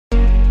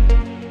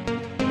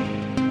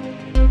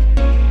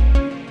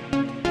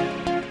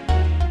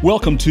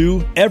Welcome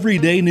to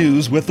Everyday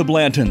News with the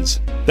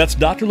Blantons. That's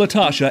Dr.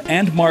 Latasha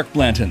and Mark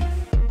Blanton.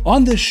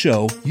 On this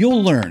show,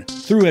 you'll learn,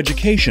 through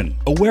education,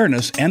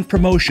 awareness, and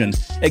promotion,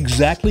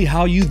 exactly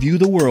how you view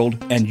the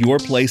world and your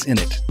place in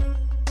it.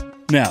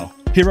 Now,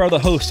 here are the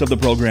hosts of the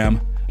program,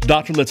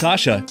 Dr.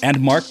 Latasha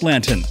and Mark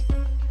Blanton.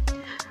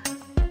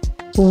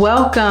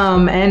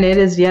 Welcome, and it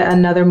is yet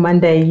another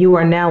Monday. You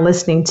are now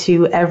listening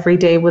to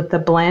Everyday with the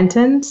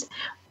Blantons.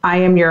 I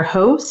am your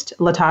host,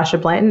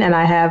 Latasha Blanton, and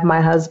I have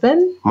my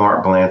husband,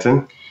 Mark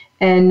Blanton.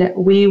 And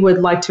we would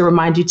like to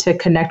remind you to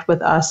connect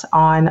with us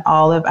on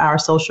all of our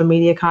social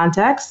media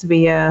contacts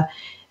via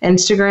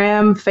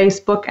Instagram,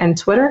 Facebook, and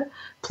Twitter.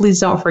 Please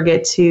don't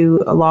forget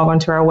to log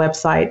onto our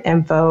website,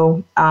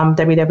 info,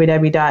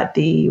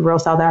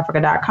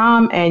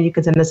 www.therealsouthafrica.com, and you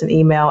can send us an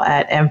email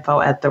at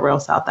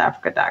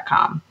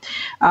info@therealsouthafrica.com.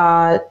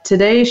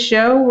 Today's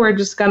show, we're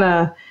just going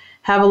to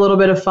have a little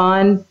bit of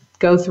fun,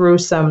 go through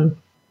some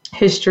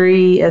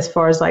history as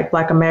far as like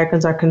Black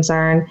Americans are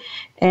concerned.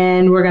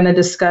 And we're going to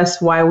discuss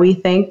why we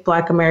think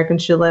Black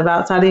Americans should live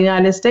outside the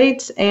United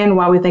States and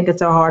why we think it's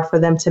so hard for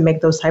them to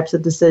make those types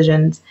of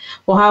decisions.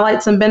 We'll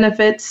highlight some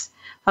benefits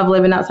of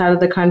living outside of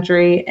the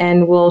country,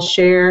 and we'll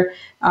share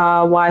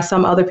why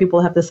some other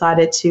people have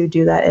decided to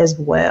do that as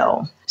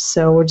well.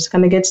 So we're just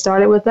going to get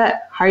started with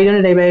that. How are you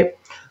doing today, babe?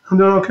 I'm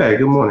doing okay.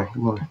 Good morning.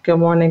 Good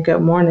morning.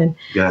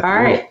 Yeah,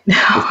 all right.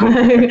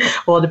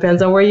 Well, it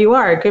depends on where you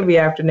are. It could be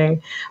afternoon.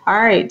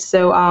 All right.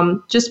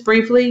 So just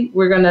briefly,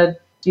 we're going to,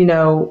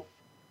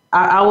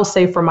 I will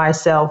say for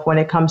myself, when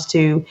it comes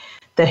to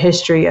the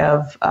history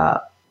of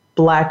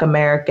Black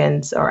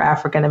Americans or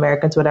African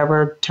Americans,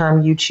 whatever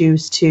term you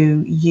choose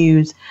to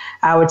use,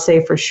 I would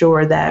say for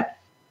sure that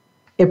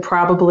it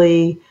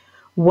probably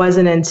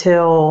wasn't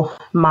until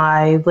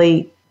my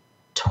late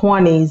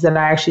 20s that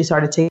I actually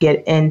started to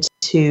get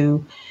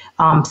into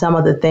some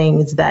of the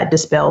things that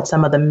dispelled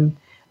some of the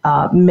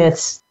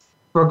myths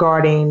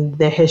regarding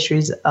the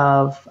histories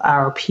of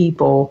our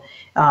people,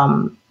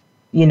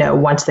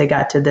 once they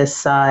got to this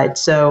side.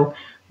 So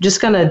just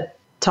going to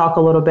talk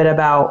a little bit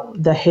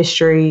about the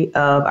history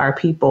of our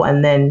people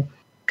and then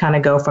kind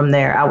of go from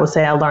there. I would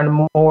say I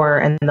learned more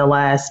in the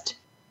last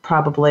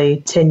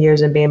probably 10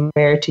 years of being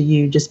married to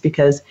you, just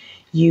because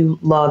you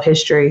love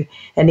history.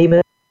 And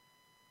even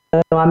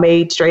though I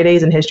made straight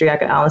A's in history, I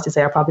can honestly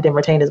say I probably didn't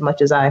retain as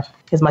much as I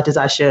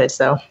should.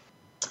 So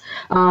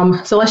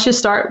let's just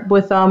start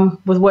with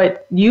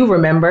what you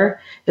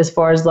remember as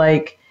far as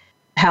like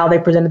how they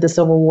presented the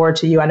Civil War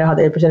to you. I know how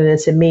they presented it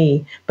to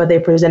me, but they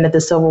presented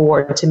the Civil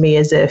War to me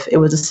as if it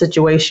was a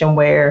situation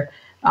where,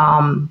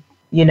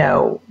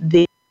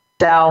 the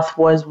South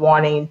was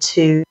wanting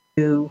to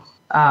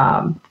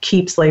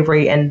keep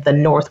slavery and the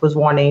North was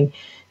wanting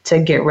to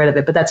get rid of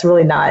it. But that's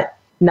really not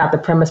the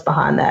premise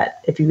behind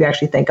that, if you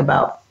actually think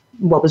about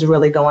what was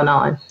really going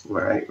on.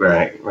 Right.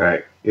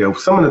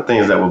 Some of the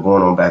things that were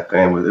going on back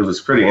then, it was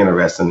pretty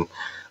interesting.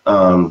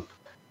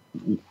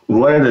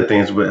 One of the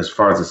things as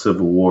far as the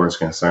Civil War is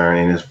concerned,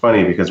 and it's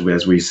funny because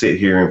as we sit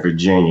here in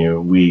Virginia,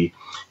 we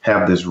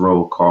have this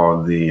road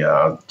called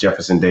the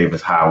Jefferson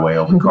Davis Highway,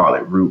 or we call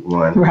it Route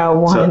 1. Route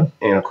 1. So,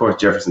 and of course,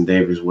 Jefferson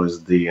Davis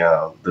was the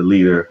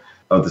leader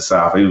of the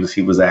South.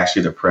 He was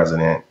actually the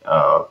president.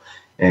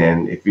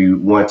 And if you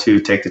want to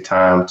take the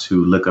time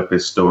to look up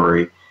his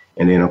story,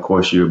 and then, of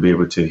course, you'll be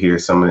able to hear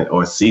some of it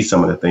or see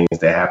some of the things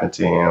that happened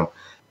to him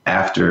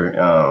after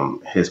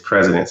his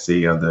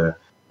presidency of the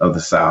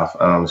South.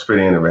 It's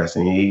pretty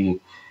interesting. He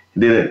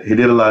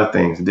did a lot of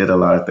things.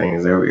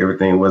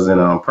 Everything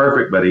wasn't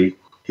perfect, but he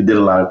did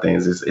a lot of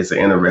things. It's an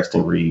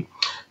interesting read.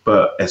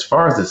 But as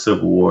far as the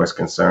Civil War is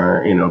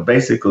concerned,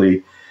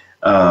 basically,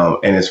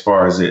 and as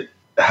far as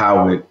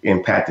how it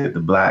impacted the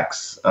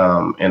Blacks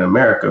in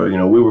America,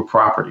 we were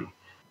property.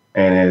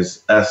 And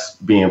as us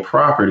being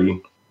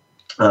property,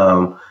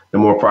 the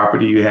more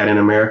property you had in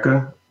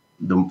America,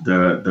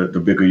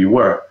 the bigger you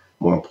were,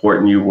 more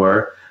important you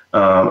were.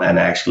 And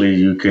actually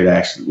you could you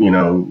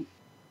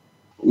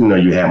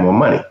had more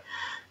money.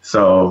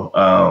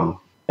 So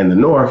in the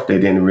North, they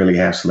didn't really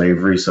have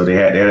slavery. So they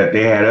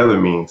had other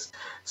means.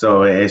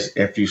 So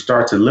if you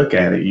start to look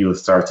at it, you will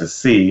start to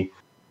see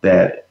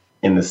that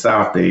in the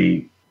South,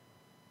 they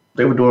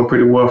were doing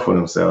pretty well for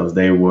themselves.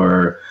 They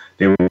were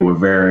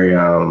very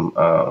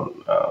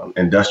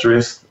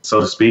industrious, so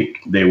to speak.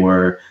 They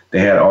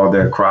had all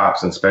their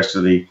crops, and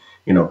especially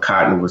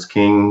cotton was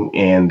king,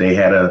 and they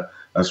had a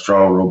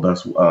strong,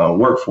 robust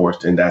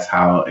workforce, and that's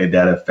how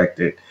that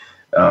affected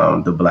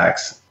the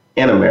Blacks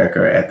in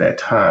America at that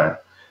time.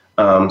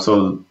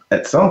 So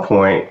at some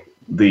point,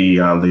 the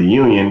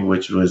Union,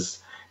 which was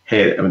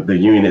the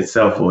Union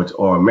itself,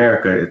 or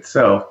America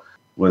itself,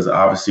 was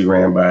obviously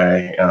ran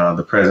by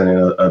the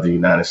president of the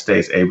United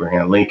States,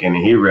 Abraham Lincoln,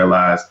 and he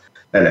realized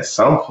that at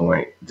some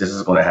point this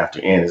is going to have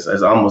to end. It's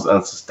almost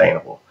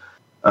unsustainable.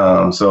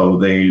 So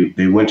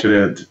they went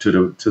to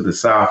the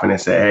South and they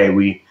said, "Hey,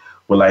 we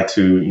would like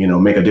to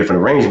make a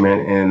different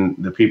arrangement." And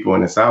the people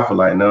in the South were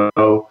like,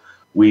 "No,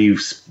 we've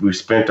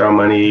spent our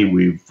money,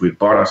 we've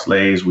bought our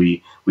slaves,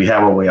 we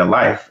have a way of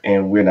life,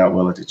 and we're not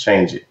willing to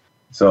change it."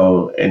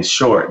 So in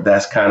short,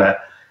 that's kind of,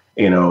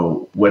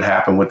 what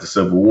happened with the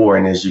Civil War.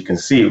 And as you can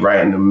see,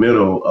 right in the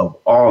middle of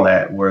all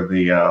that were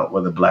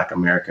the Black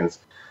Americans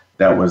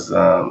that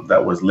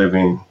was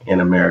living in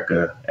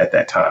America at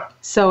that time.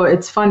 So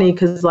it's funny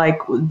because like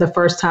the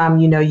first time,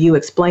 you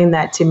explained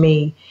that to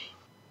me,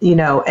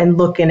 and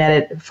looking at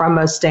it from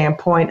a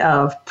standpoint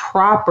of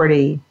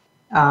property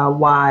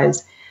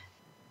wise,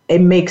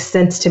 it makes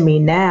sense to me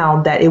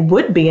now that it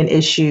would be an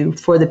issue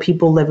for the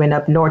people living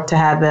up north to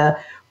have a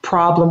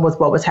problem with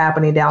what was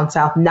happening down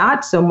south.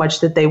 Not so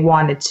much that they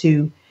wanted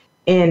to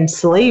end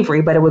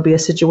slavery, but it would be a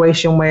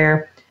situation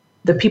where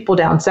the people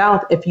down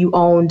south, if you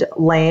owned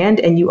land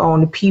and you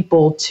owned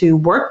people to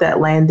work that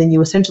land, then you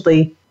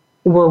essentially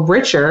were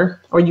richer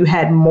or you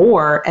had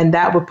more, and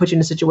that would put you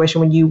in a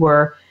situation when you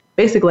were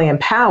basically in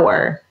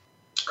power.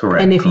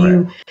 Correct. And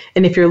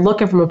if you're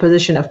looking from a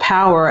position of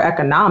power or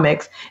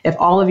economics, if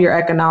all of your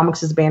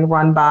economics is being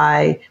run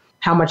by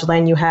how much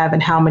land you have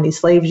and how many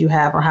slaves you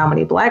have or how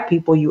many Black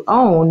people you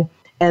own,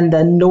 and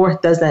the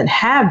North doesn't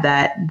have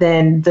that,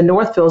 then the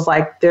North feels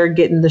like they're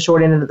getting the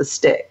short end of the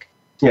stick.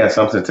 Yeah,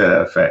 something to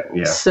that effect.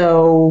 Yeah.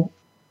 So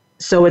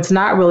it's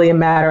not really a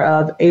matter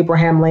of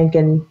Abraham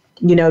Lincoln,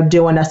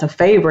 doing us a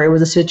favor. It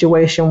was a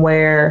situation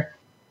where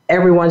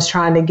everyone's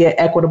trying to get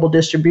equitable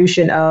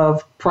distribution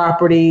of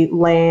property,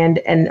 land,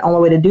 and the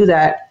only way to do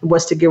that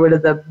was to get rid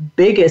of the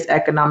biggest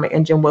economic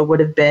engine, which would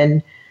have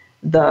been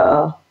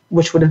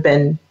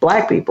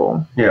Black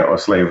people. Yeah, or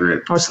slavery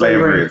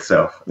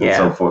itself, and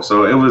so forth.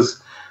 So it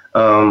was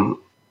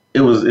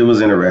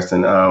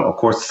interesting. Of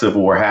course, the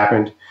Civil War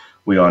happened.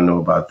 We all know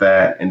about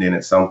that. And then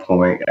at some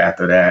point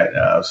after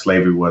that,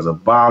 slavery was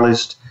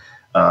abolished,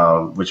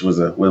 which was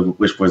a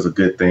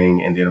good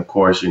thing. And then, of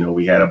course,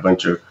 we had a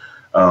bunch of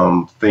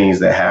things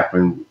that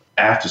happened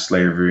after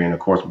slavery. And, of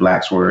course,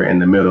 Blacks were in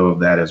the middle of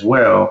that as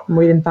well.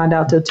 We didn't find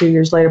out till 2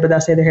 years later, but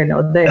that's neither here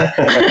nor there.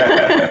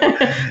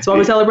 That's why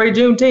we celebrate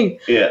Juneteenth.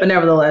 Yeah. But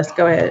nevertheless,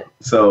 go ahead.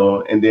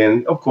 So, and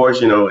then, of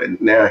course,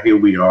 now here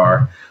we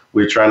are.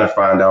 We're trying to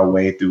find our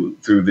way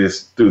through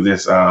this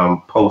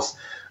post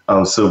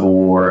Civil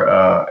War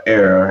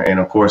era, and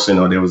of course,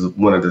 there was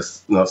one of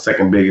the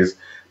second biggest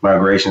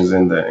migrations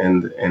in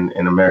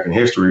American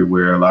history,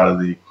 where a lot of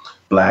the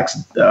Blacks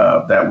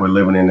that were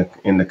living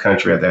in the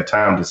country at that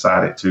time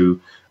decided to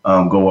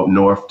go up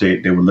north. They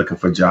were looking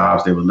for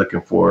jobs. They were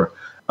looking for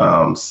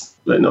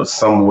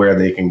somewhere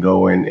they can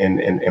go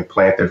and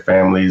plant their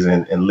families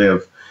and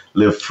live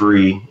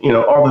free.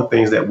 All the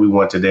things that we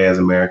want today as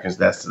Americans.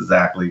 That's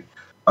exactly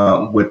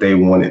what they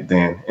wanted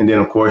then. And then,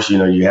 of course,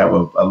 you have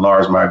a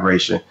large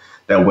migration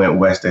that went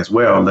west as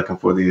well, looking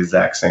for the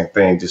exact same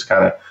thing, just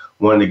kind of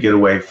wanted to get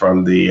away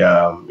from the,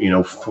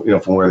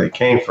 from where they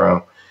came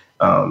from,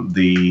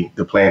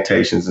 the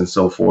plantations and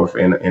so forth,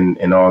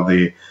 and all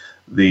the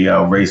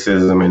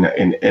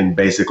racism and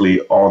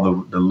basically all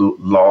the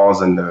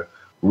laws and the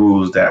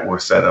rules that were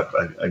set up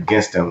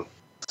against them.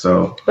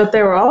 So, but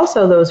there were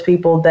also those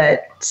people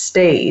that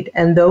stayed,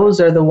 and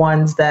those are the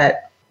ones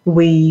that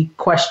we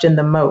question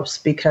the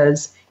most,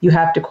 because you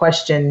have to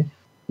question,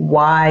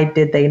 why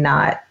did they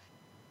not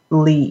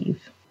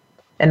leave?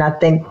 And I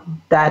think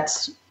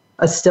that's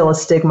still a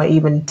stigma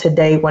even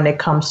today when it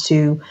comes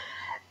to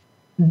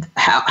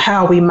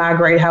how we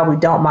migrate, how we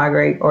don't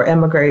migrate, or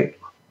immigrate,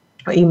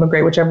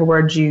 whichever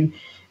word you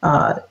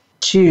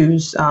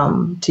choose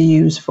to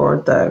use for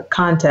the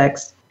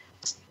context.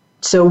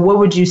 So what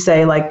would you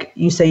say, like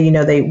you say,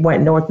 they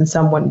went north and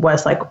some went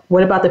west, like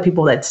what about the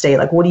people that stay?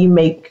 Like what do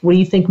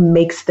you think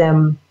makes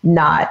them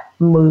not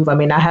move? I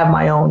mean, I have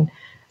my own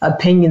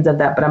opinions of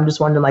that, but I'm just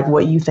wondering like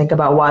what you think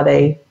about why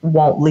they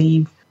won't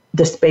leave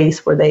the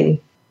space when they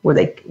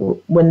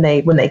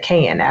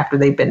can, after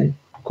they've been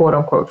quote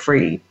unquote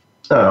freed.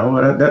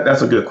 Well,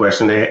 that's a good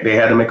question. They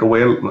had to make a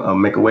way of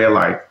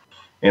life,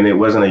 and it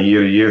wasn't a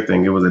year-to-year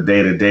thing. It was a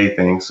day-to-day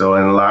thing. So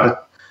in a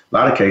lot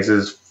of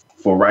cases,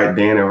 for right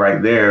then and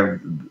right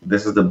there,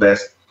 this is the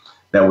best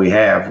that we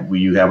have.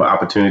 You have an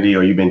opportunity,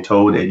 or you've been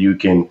told that you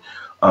can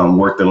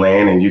work the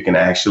land and you can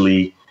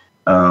actually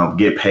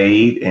get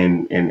paid,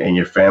 and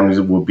your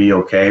families will be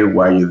okay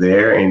while you're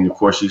there. And of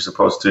course, you're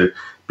supposed to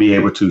be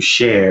able to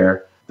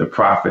share the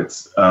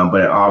profits.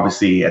 But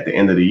obviously, at the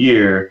end of the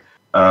year,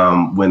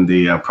 when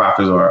the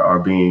profits are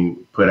being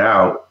put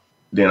out,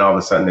 then all of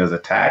a sudden there's a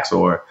tax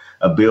or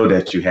a bill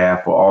that you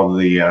have for all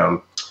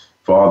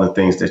the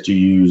things that you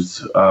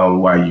used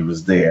while you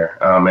was there,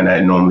 and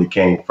that normally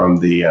came from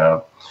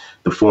the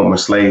former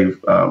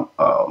slave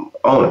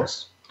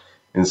owners.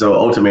 And so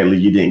ultimately,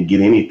 you didn't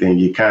get anything.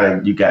 You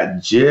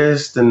got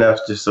just enough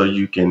just so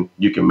you can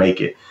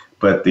make it.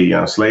 But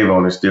the slave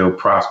owner still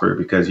prospered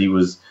because he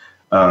was,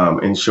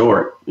 in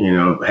short,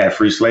 had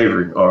free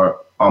slavery or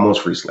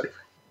almost free slavery.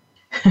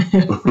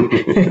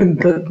 An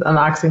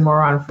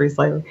oxymoron, free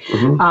slavery.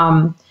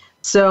 Mm-hmm.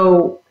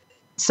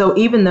 So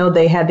even though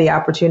they had the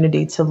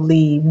opportunity to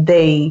leave,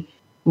 they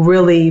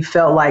really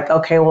felt like,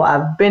 okay, well,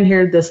 I've been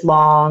here this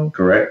long.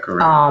 Correct.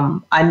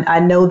 I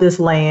know this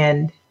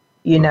land.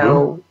 You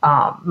know,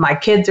 my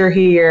kids are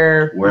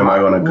here. Where am I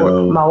going to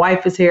go? My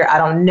wife is here. I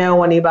don't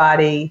know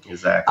anybody.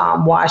 Exactly.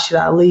 Why should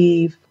I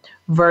leave?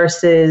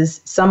 Versus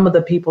some of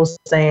the people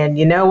saying,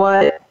 you know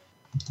what?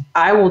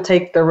 I will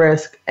take the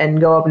risk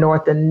and go up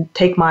north and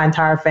take my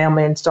entire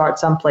family and start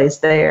someplace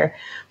there.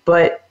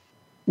 But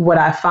what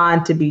I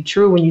find to be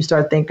true when you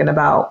start thinking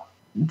about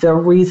the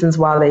reasons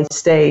why they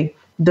stay,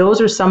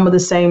 those are some of the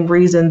same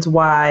reasons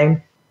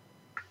why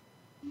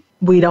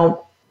we don't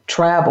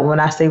travel. When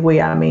I say we,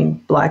 I mean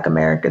Black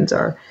Americans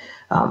or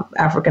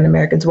African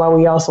Americans, why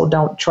we also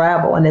don't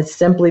travel. And it's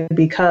simply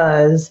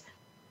because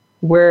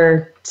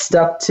we're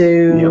stuck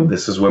to.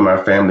 This is where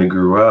my family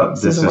grew up.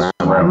 This is where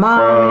my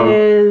mom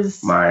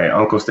is. My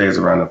uncle stays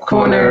around the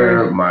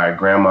corner. My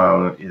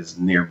grandma is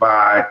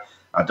nearby.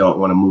 I don't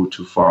want to move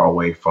too far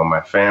away from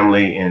my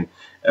family. And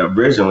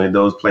originally,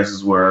 those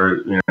places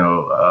were,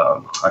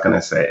 how can I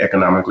say,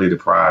 economically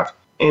deprived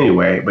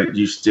anyway. But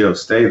you still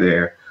stay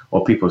there,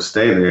 or people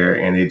stay there,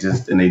 and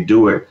they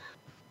do it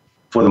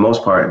for the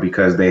most part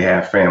because they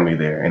have family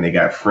there and they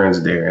got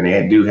friends there, and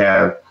they do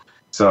have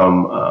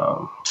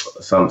some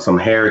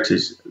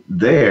heritage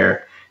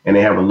there, and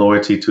they have a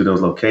loyalty to those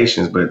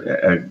locations. But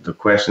the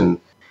question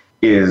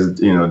is,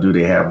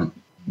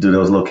 do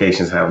those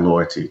locations have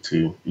loyalty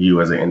to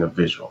you as an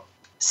individual?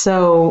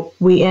 So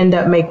we end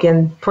up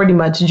making pretty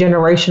much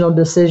generational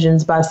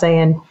decisions by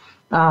saying,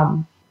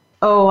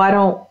 "Oh, I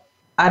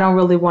don't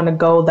really want to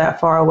go that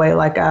far away."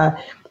 Like,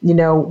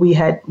 we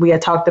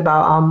had talked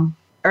about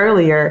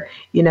earlier,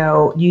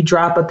 you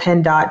drop a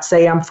pin dot,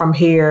 say I'm from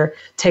here,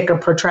 take a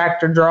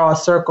protractor, draw a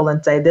circle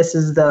and say, this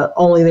is the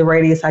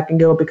radius I can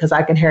go because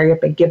I can hurry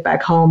up and get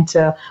back home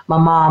to my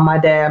mom, my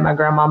dad, my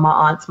grandma, my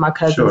aunts, my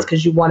cousins,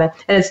 because you want to,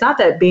 and it's not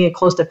that being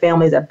close to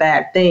family is a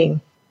bad thing,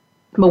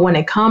 but when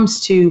it comes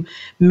to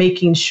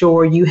making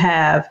sure you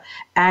have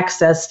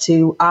access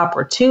to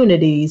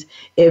opportunities,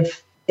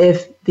 if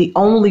the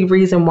only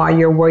reason why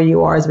you're where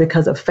you are is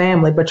because of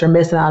family, but you're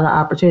missing out on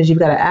opportunities, you've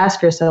got to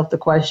ask yourself the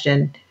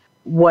question,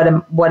 what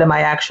am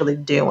I actually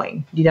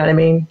doing? You know what I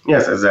mean?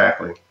 Yes,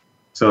 exactly.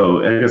 So,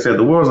 like I said,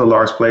 the world's a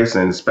large place,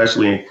 and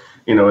especially,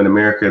 in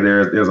America,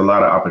 there's a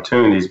lot of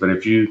opportunities. But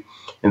if you,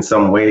 in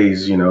some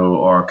ways,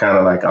 are kind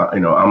of like,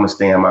 I'm gonna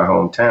stay in my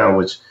hometown,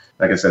 which,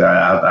 like I said,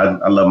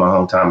 I love my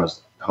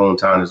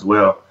hometown as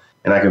well,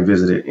 and I can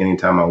visit it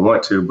anytime I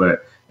want to.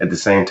 But at the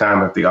same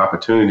time, if the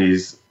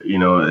opportunities,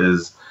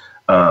 is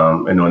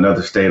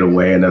another state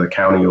away, another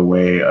county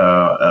away,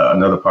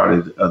 another part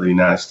of the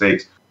United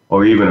States,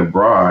 or even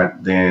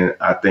abroad, then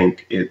I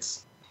think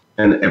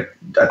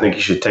I think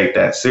you should take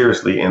that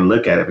seriously and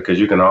look at it, because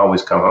you can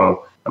always come home.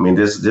 I mean,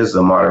 this is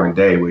a modern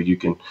day where you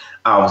can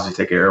obviously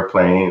take an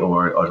airplane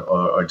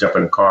or jump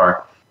in a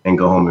car and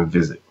go home and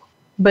visit.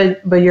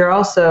 But you're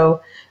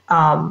also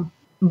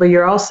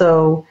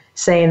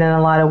saying in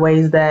a lot of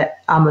ways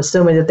that I'm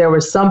assuming that there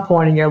was some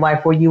point in your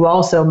life where you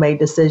also made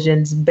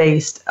decisions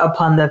based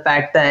upon the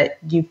fact that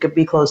you could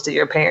be close to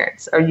your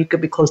parents or you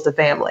could be close to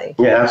family.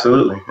 Yeah,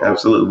 absolutely.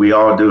 Absolutely. We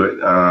all do it.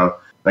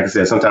 Like I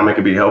said, sometimes it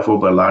could be helpful,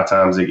 but a lot of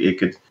times it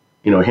could,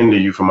 hinder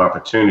you from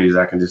opportunities.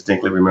 I can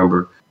distinctly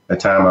remember a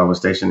time I was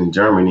stationed in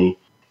Germany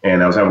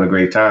and I was having a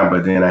great time,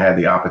 but then I had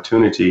the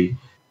opportunity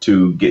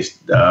to get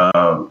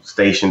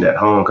stationed at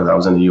home because I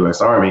was in the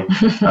U.S. Army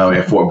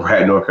at Fort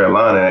Bragg, North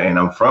Carolina, and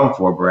I'm from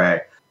Fort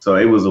Bragg. So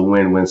it was a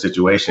win-win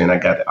situation. I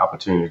got the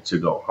opportunity to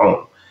go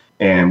home.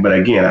 But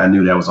again, I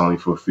knew that was only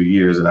for a few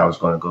years and I was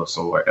going to go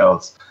somewhere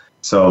else.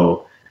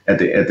 So at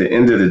the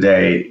end of the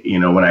day,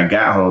 when I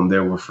got home,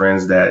 there were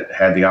friends that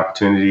had the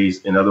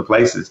opportunities in other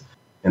places.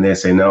 And they'd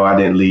say, no, I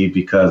didn't leave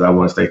because I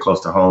want to stay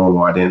close to home,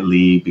 or I didn't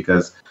leave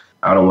because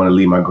I don't want to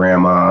leave my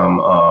grandma.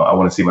 I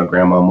want to see my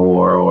grandma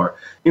more, or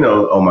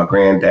my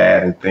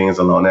granddad, and things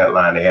along that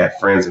line. They had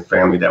friends and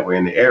family that were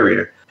in the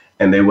area,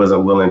 and they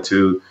wasn't willing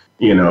to,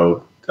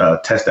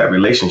 test that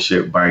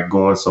relationship by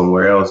going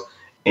somewhere else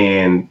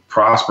and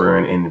prosper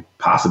and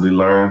possibly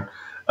learn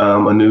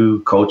a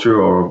new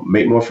culture or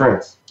make more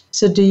friends.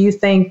 So do you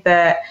think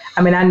that,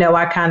 I know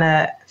I kind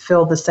of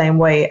feel the same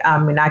way.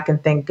 I can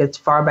think as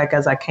far back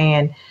as I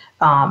can,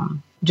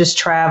 just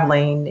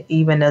traveling,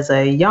 even as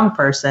a young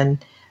person,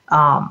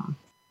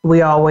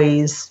 we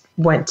always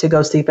went to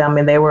go see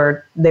family. They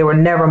were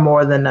never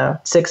more than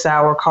a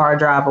 6-hour car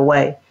drive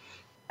away.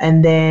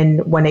 And then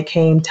when it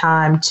came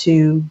time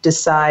to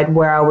decide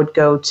where I would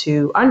go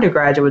to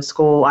undergraduate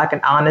school, I can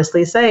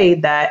honestly say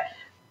that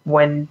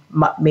when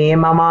me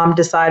and my mom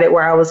decided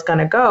where I was going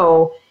to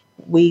go,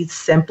 we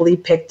simply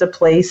picked a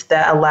place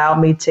that allowed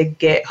me to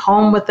get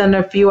home within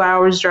a few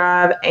hours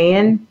drive.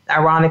 And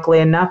ironically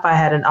enough, I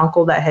had an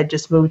uncle that had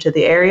just moved to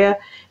the area,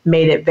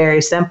 made it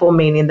very simple,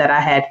 meaning that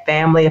I had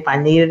family if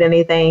I needed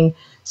anything.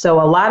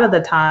 So a lot of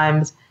the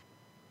times,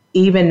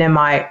 even in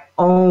my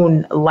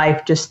own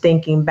life, just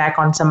thinking back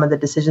on some of the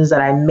decisions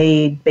that I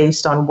made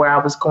based on where I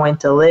was going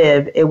to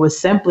live, it was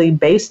simply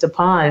based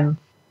upon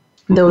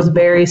those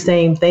very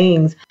same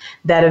things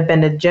that have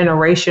been a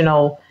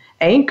generational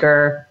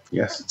anchor.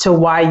 Yes. To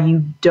why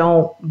you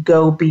don't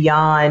go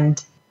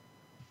beyond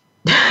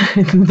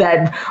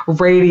that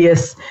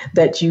radius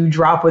that you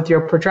drop with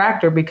your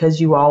protractor, because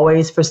you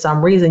always, for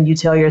some reason, you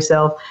tell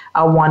yourself,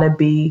 I want to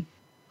be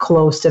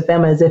close to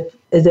family,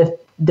 as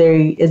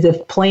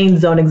if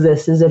planes don't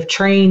exist, as if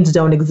trains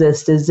don't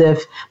exist, as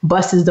if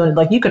buses don't,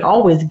 like, you can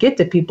always get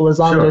to people as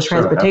long as there's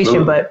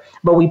transportation, but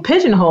we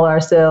pigeonhole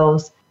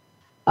ourselves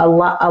a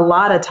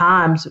lot of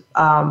times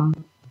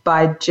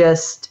by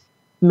just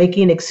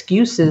making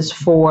excuses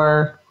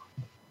for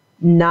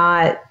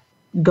not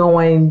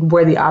going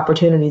where the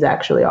opportunities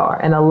actually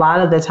are. And a lot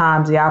of the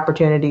times the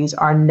opportunities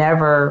are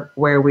never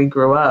where we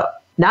grew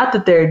up. Not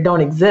that they don't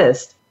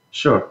exist.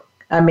 Sure.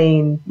 I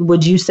mean,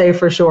 would you say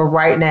for sure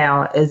right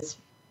now, as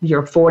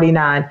you're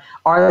 49,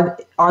 are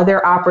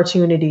there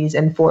opportunities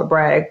in Fort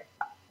Bragg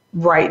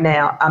right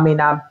now? I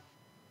mean, I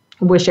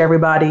wish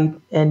everybody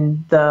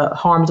in the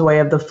harm's way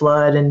of the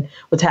flood and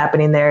what's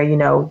happening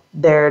there,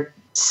 their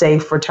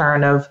safe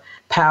return of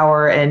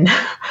power and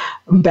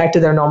back to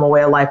their normal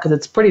way of life, because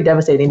it's pretty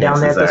devastating down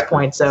there at this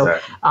point. So,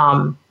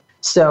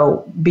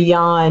 so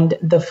beyond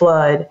the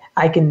flood,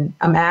 I'm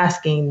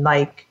asking,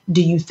 like,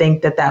 do you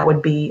think that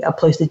would be a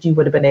place that you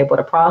would have been able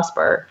to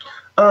prosper?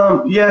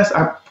 Yes,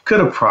 I could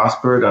have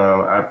prospered.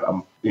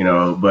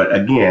 But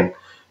again,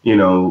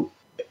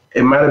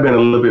 it might have been a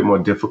little bit more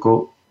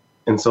difficult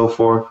and so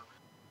forth.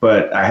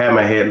 But I had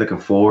my head looking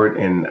forward,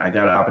 and I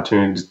got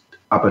an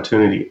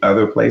opportunity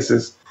other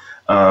places.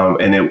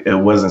 And it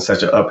wasn't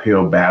such an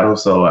uphill battle.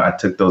 So I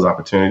took those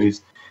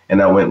opportunities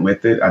and I went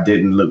with it. I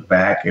didn't look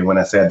back. And when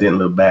I say I didn't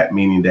look back,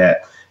 meaning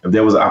that if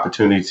there was an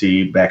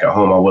opportunity back at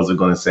home, I wasn't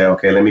going to say,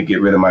 okay, let me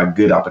get rid of my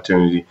good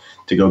opportunity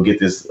to go get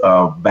this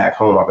back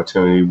home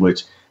opportunity,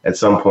 which at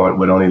some point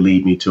would only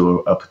lead me to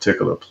a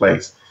particular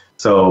place.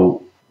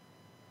 So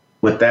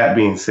with that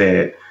being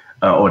said,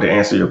 or to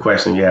answer your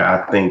question, yeah,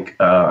 I think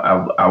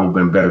I would have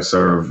been better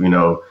served,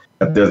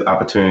 if there's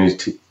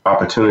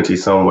opportunity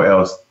somewhere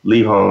else,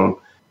 leave home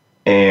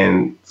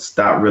and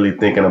stop really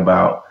thinking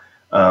about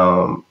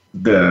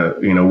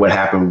what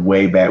happened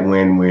way back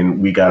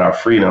when we got our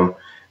freedom,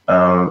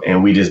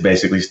 and we just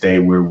basically stayed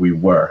where we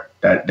were.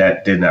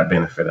 That did not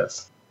benefit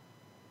us.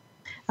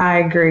 I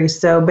agree.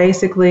 So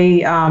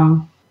basically,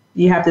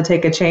 you have to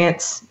take a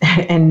chance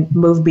and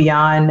move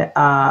beyond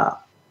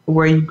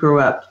where you grew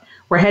up.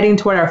 We're heading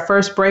toward our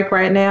first break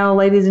right now,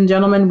 ladies and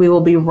gentlemen. We will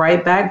be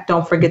right back.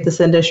 Don't forget to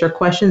send us your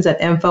questions at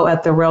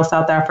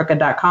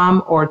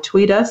info@therealsouthafrica.com or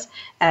tweet us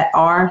at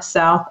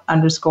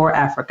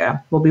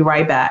rsouth_Africa. We'll be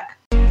right back.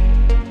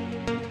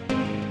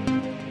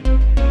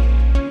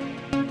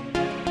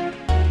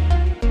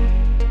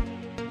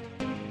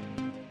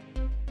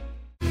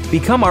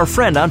 Become our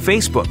friend on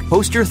Facebook.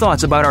 Post your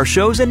thoughts about our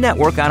shows and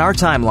network on our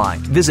timeline.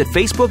 Visit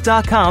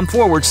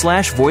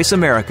facebook.com/Voice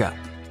America.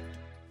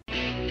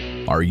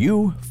 Are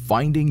you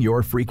finding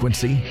your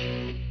frequency?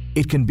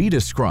 It can be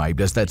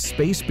described as that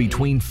space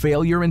between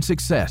failure and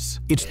success.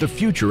 It's the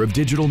future of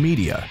digital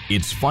media.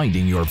 It's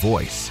finding your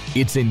voice.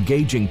 It's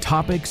engaging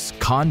topics,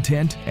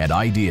 content, and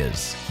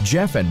ideas.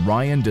 Jeff and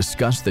Ryan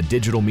discuss the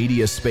digital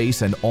media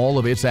space and all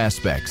of its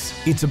aspects.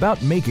 It's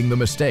about making the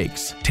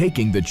mistakes,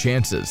 taking the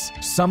chances,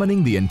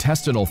 summoning the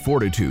intestinal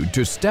fortitude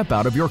to step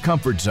out of your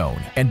comfort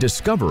zone, and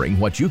discovering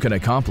what you can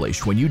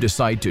accomplish when you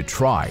decide to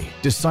try,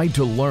 decide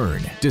to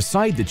learn,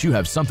 decide that you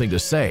have something to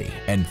say,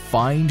 and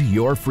find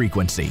your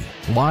frequency.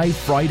 Live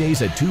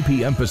Fridays at 2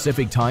 p.m.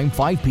 Pacific Time,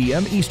 5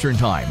 p.m. Eastern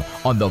Time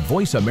on the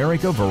Voice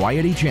America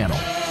Variety Channel.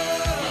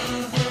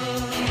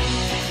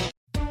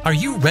 Are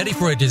you ready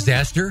for a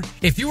disaster?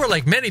 If you are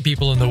like many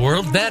people in the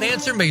world, that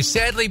answer may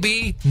sadly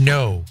be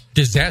no.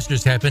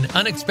 Disasters happen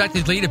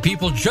unexpectedly to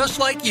people just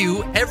like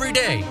you every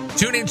day.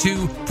 Tune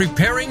into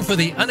Preparing for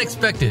the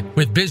Unexpected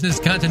with business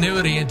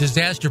continuity and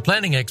disaster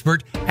planning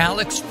expert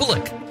Alex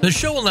Fullick. The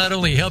show will not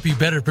only help you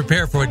better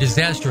prepare for a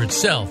disaster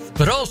itself,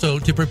 but also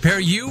to prepare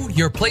you,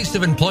 your place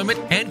of employment,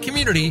 and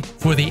community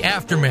for the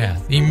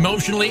aftermath,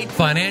 emotionally,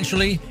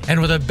 financially, and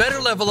with a better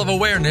level of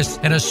awareness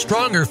and a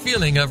stronger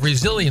feeling of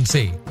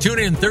resiliency. Tune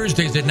in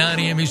Thursdays at 9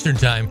 a.m. Eastern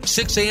Time,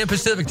 6 a.m.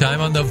 Pacific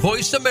Time on the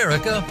Voice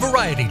America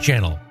Variety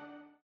Channel.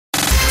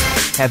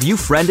 Have you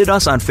friended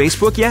us on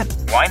Facebook yet?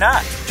 Why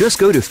not? Just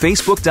go to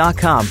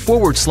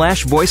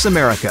facebook.com/Voice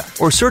America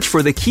or search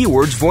for the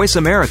keywords Voice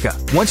America.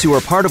 Once you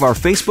are part of our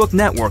Facebook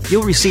network,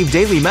 you'll receive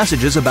daily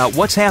messages about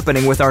what's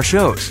happening with our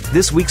shows,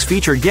 this week's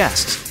featured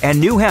guests, and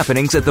new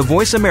happenings at the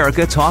Voice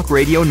America Talk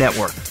Radio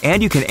Network.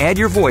 And you can add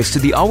your voice to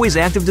the always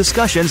active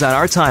discussions on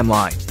our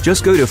timeline.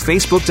 Just go to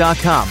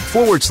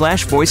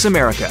facebook.com/Voice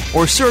America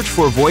or search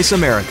for Voice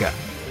America.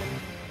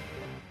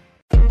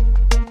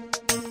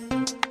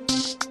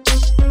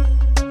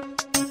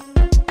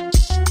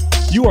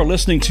 You are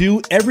listening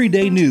to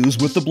Everyday News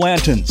with the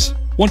Blantons.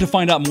 Want to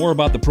find out more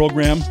about the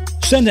program?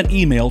 Send an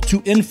email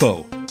to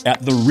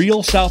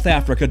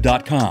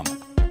info@therealsouthafrica.com.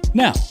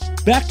 Now,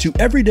 back to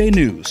Everyday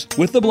News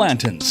with the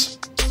Blantons.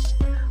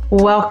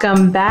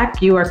 Welcome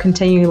back. You are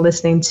continuing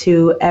listening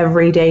to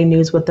Everyday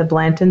News with the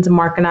Blantons.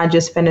 Mark and I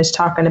just finished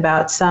talking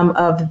about some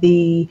of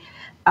the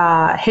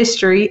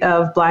history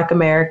of Black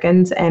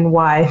Americans and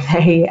why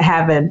they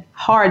have a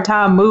hard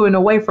time moving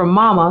away from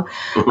mama.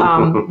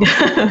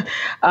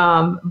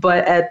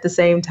 But at the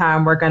same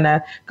time, we're going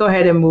to go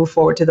ahead and move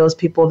forward to those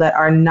people that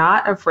are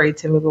not afraid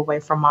to move away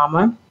from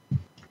mama,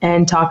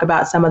 and talk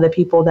about some of the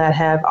people that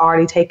have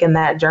already taken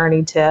that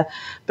journey to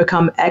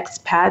become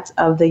expats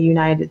of the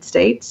United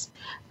States,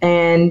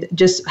 and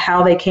just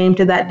how they came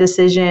to that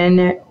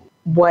decision,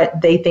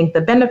 what they think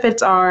the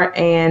benefits are,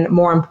 and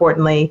more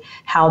importantly,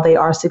 how they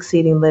are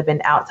succeeding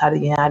living outside of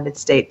the United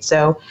States.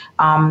 So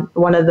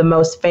one of the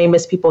most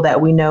famous people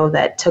that we know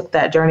that took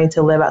that journey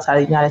to live outside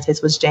of the United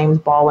States was James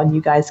Baldwin.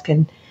 You guys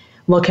can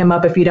look him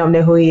up if you don't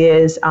know who he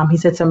is. He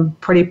said some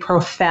pretty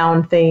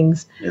profound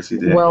things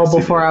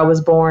before I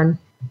was born.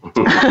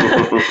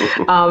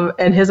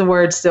 And his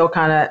words still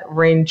kind of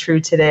ring true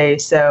today.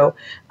 So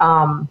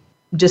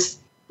just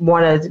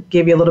want to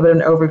give you a little bit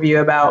of an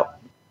overview about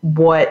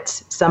what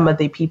some of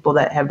the people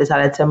that have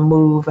decided to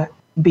move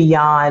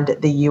beyond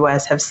the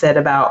U.S. have said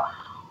about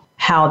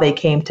how they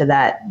came to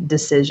that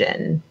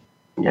decision.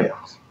 Yeah.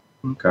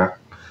 Okay.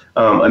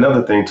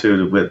 Another thing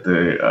too with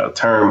the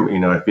term,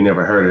 if you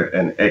never heard it,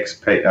 an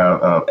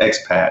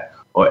expat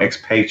or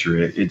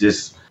expatriate, it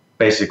just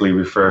basically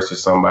refers to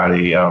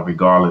somebody,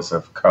 regardless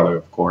of color,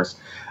 of course,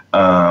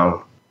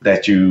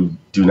 that you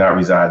do not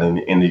reside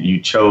you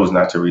chose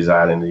not to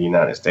reside in the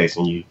United States,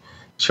 and you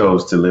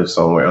chose to live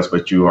somewhere else,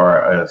 but you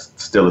are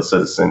still a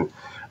citizen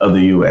of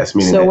the U.S.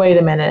 So wait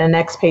a minute, an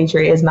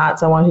expatriate is not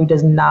someone who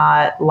does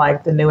not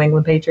like the New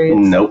England Patriots?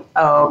 Nope.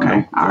 Oh, okay.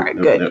 Nope. All right.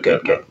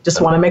 Good. Just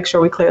want to make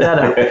sure we clear that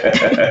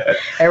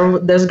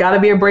up. There's got to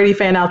be a Brady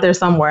fan out there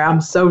somewhere,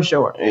 I'm so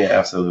sure. Yeah,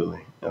 absolutely.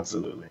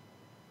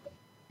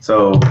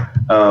 So,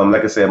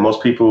 like I said,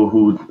 most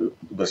people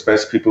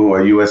especially people who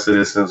are U.S.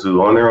 citizens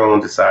who on their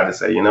own decide to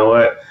say, you know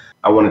what,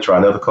 I want to try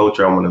another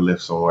culture. I want to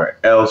live somewhere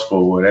else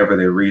for whatever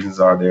their reasons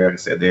are there. Like I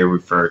said, they're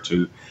referred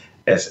to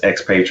as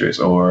expatriates,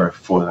 or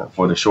for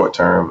the short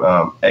term,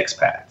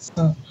 expats.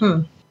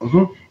 Mm-hmm.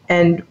 Mm-hmm.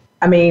 And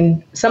I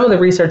mean, some of the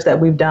research that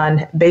we've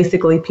done,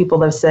 basically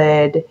people have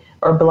said,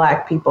 or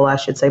Black people, I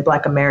should say,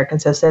 Black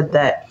Americans have said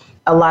that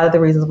a lot of the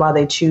reasons why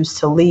they choose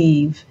to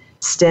leave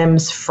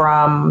stems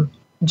from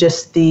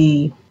just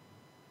I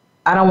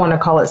don't want to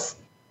call it,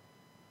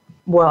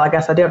 well, I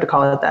guess I do have to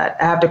call it that.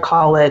 I have to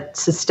call it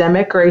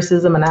systemic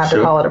racism, and I have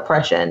to call it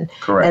oppression.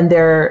 Correct.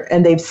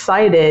 And they've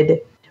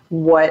cited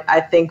what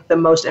I think the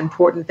most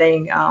important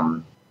thing,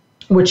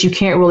 which you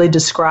can't really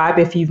describe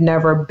if you've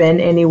never been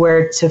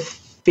anywhere to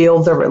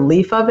feel the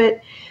relief of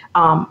it.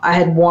 I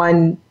had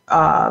one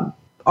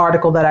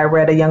article that I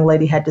read, a young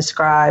lady had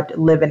described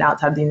living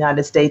outside of the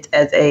United States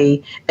as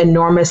a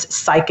enormous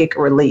psychic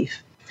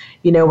relief.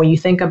 When you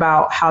think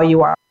about how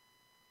you are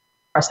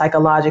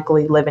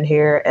psychologically living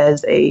here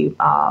as a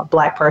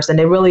Black person,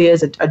 it really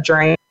is a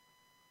drain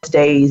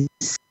days,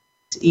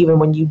 even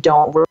when you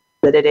don't realize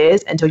that it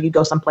is, until you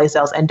go someplace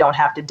else and don't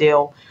have to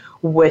deal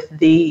with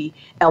the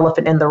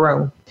elephant in the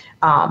room.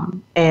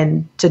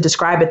 And to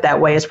describe it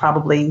that way is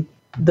probably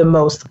the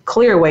most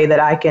clear way that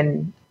I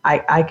can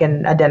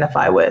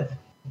identify with.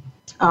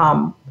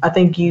 I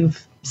think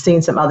you've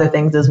seen some other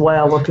things as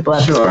well where people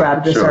have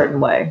described it a certain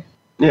way.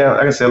 Yeah,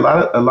 like I said,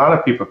 a lot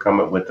of people come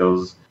up with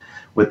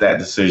that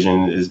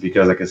decision is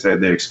because, like I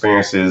said, their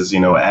experiences,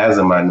 as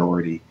a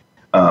minority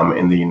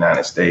in the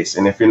United States.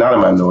 And if you're not a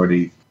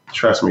minority,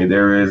 trust me,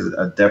 there is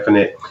a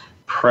definite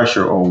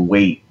pressure or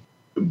weight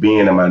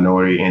being a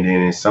minority, and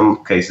then in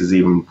some cases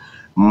even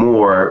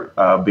more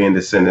being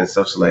descendants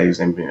of slaves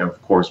and, of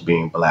course,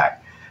 being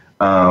Black.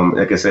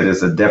 Like I said,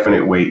 it's a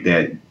definite weight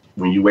that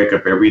when you wake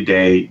up every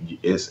day,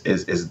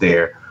 is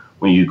there.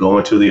 When you go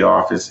into the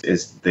office,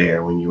 it's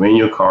there. When you're in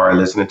your car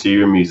listening to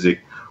your music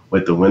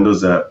with the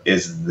windows up,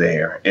 it's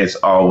there. It's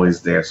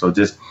always there. So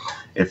just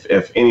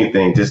if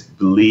anything, just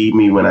believe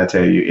me when I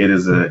tell you, it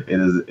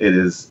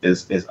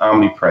is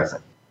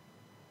omnipresent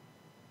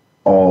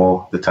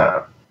all the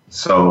time.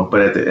 So,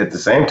 but at the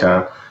same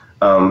time,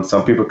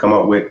 some people come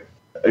up with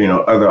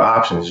other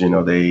options.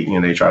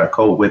 They try to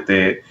cope with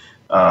it.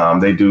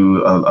 They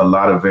do a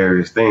lot of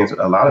various things.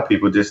 A lot of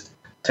people just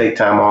take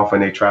time off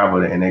and they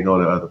travel and they go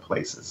to other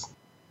places.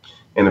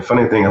 And the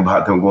funny thing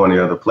about them going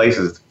to other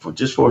places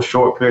for a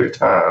short period of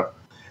time,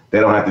 they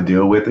don't have to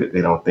deal with it.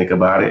 They don't think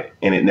about it,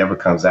 and it never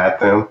comes at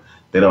them.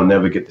 They don't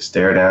never get the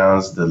stare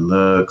downs, the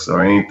looks,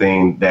 or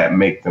anything that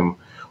make them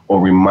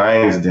or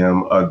reminds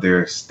them of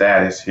their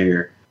status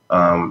here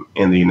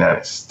in the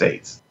United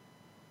States.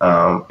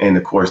 And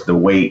of course, the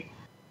weight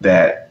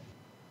that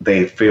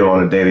they feel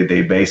on a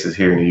day-to-day basis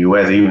here in the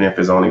U.S., even if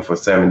it's only for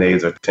 7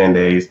 days or 10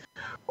 days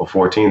or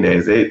 14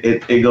 days,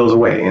 it goes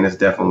away, and it's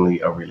definitely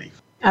a relief.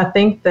 I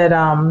think that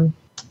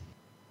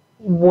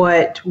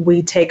what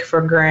we take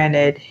for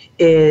granted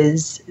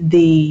is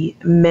the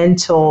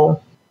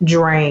mental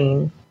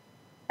drain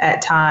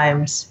at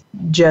times,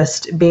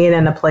 just being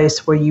in a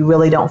place where you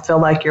really don't feel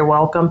like you're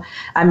welcome.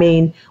 I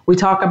mean, we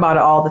talk about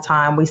it all the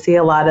time. We see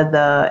a lot of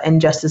the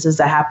injustices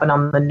that happen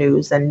on the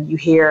news, and you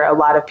hear a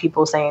lot of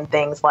people saying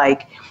things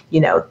like,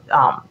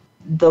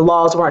 the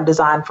laws weren't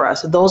designed for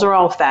us. So those are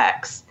all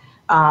facts.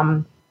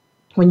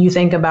 When you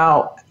think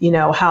about,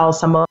 how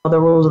some of the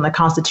rules in the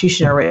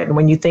Constitution are written,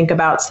 when you think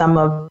about some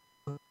of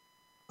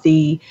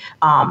the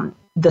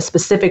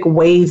specific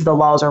ways the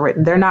laws are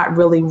written, they're not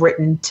really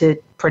written to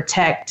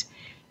protect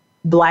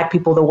Black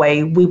people the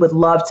way we would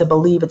love to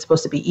believe it's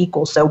supposed to be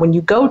equal. So when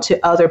you go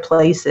to other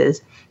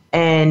places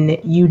and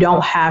you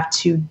don't have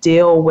to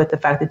deal with the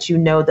fact that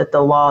that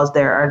the laws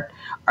there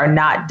are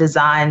not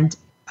designed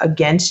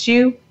against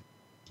you,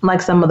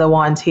 like some of the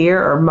ones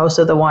here or most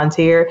of the ones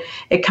here,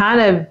 it kind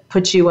of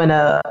puts you in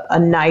a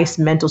nice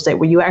mental state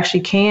where you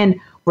actually can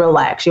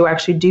relax. You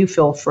actually do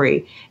feel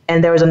free.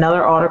 And there was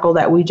another article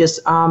that we just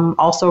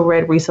also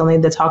read recently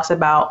that talks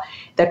about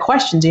that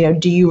questions,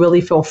 do you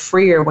really feel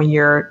freer when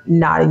you're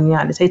not in the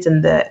United States?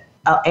 And the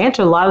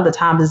answer a lot of the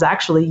times is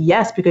actually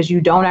yes, because you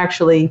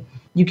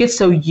get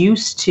so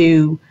used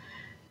to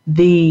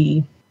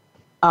the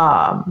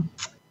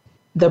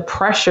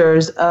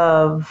pressures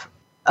of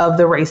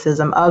the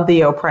racism, of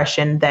the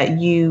oppression, that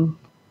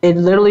it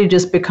literally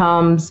just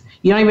becomes,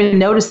 you don't even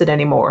notice it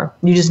anymore.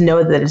 You just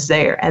know that it's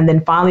there. And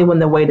then finally, when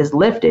the weight is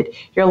lifted,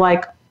 you're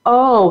like,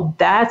 oh,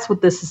 that's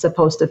what this is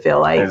supposed to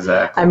feel like.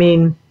 Exactly. I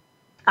mean,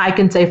 I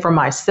can say for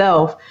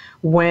myself,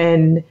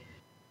 when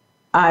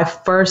I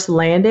first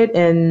landed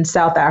in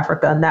South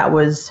Africa, and that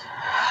was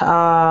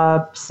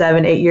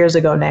 7-8 years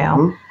ago now,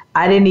 mm-hmm.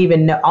 I didn't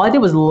even know. All I did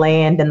was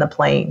land in the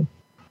plane.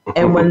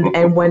 And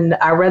when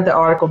I read the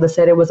article that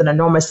said it was an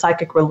enormous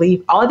psychic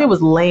relief, all I did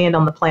was land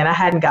on the plane. I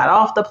hadn't got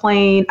off the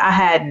plane. They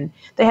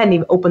hadn't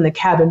even opened the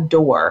cabin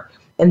door.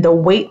 And the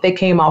weight that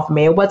came off of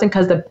me, it wasn't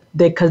because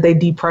they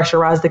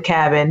depressurized the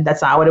cabin.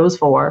 That's not what it was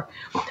for.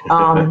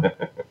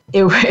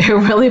 It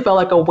really felt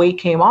like a weight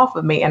came off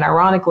of me. And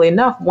ironically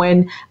enough,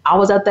 when I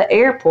was at the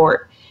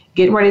airport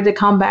getting ready to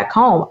come back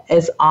home,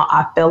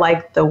 I felt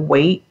like the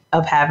weight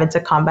of having to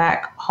come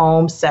back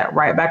home sat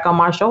right back on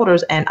my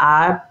shoulders, and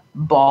I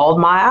bawled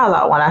my eyes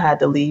out when I had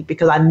to leave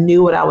because I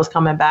knew what I was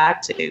coming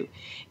back to.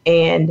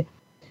 And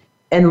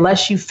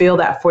unless you feel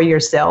that for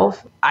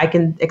yourself, I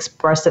can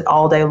express it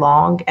all day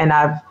long. And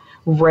I've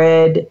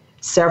read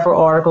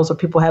several articles where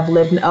people have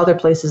lived in other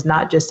places,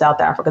 not just South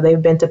Africa.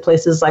 They've been to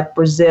places like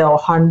Brazil,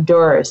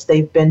 Honduras.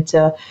 They've been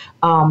to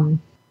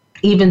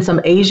even some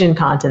Asian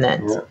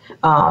continents,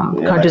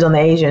 countries on the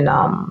Asian,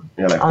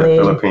 like on the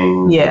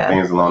Philippines,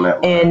 things along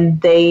that line.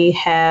 And they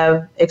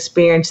have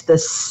experienced the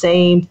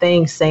same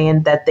thing,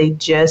 saying that they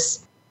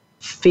just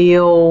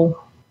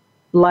feel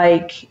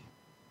like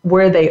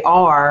where they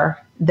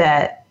are,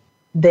 that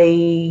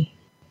they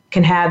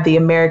can have the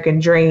American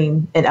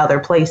dream in other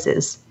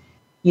places.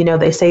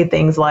 They say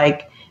things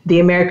like the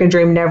American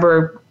dream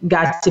never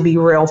got to be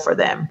real for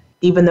them,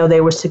 even though they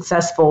were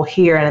successful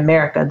here in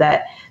America,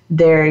 that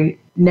they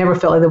never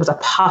felt like there was a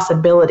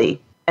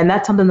possibility. And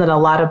that's something that a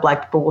lot of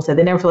Black people will say.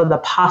 They never feel the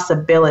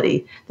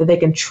possibility that they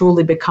can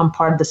truly become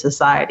part of the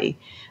society.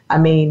 I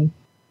mean,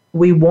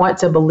 we want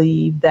to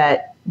believe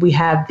that we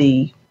have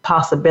the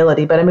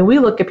possibility, but I mean, we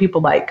look at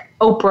people like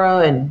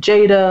Oprah and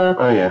Jada.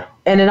 Oh, yeah.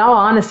 And in all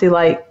honesty,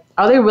 like,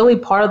 are they really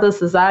part of the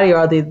society, or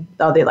are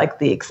they like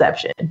the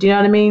exception? Do you know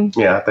what I mean?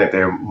 Yeah, I think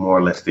they're more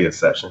or less the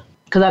exception.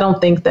 Because I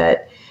don't think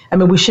that,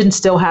 we shouldn't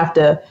still have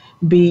to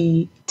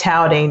be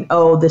touting,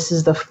 oh, this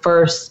is the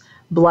first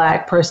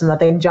Black person. I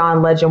think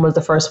John Legend was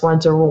the first one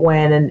to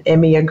win an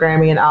Emmy, a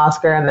Grammy, an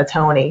Oscar, and a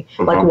Tony.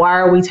 Mm-hmm. Like, why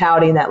are we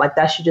touting that? Like,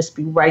 that should just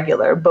be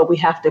regular. But we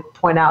have to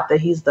point out that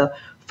he's the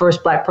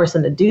first Black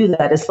person to do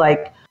that. It's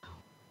like,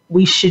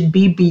 we should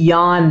be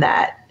beyond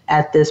that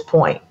at this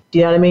point. Do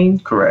you know what I mean?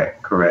 Correct.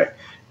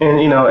 And,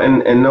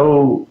 and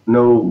no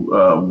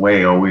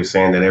way are we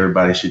saying that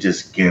everybody should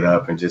just get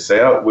up and just say,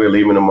 oh, we're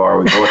leaving tomorrow,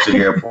 we're going to the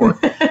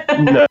airport.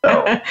 No.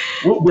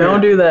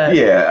 Don't do that.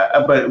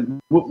 Yeah, but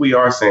what we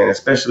are saying,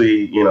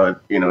 especially,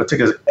 it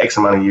took us X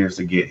amount of years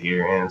to get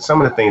here. And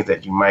some of the things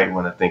that you might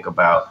want to think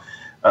about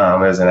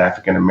as an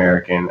African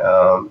American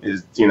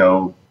is,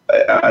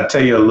 I'll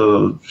tell you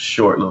a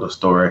short little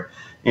story.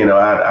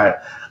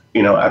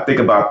 I think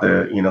about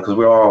because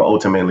we're all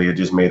ultimately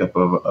just made up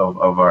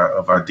of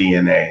our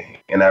DNA.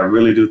 And I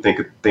really do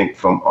think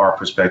from our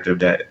perspective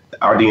that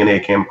our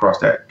DNA came across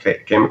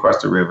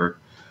the river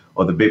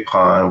or the big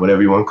pond,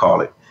 whatever you want to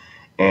call it,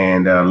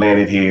 and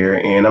landed here.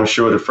 And I'm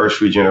sure the first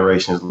few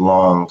generations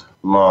longed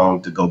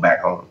to go back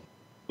home.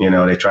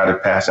 They tried to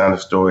pass down the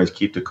stories,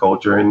 keep the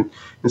culture. And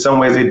in some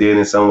ways they did,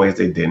 in some ways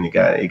they didn't.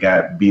 It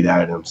got beat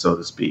out of them, so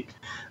to speak.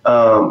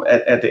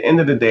 At the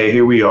end of the day,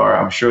 here we are.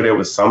 I'm sure there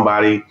was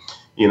somebody,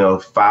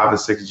 5 or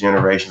 6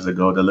 generations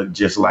ago that looked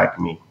just like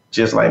me,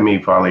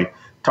 probably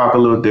talk a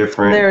little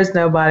different. There's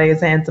nobody as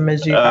handsome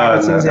as you 5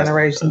 or 6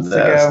 generations ago.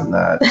 That's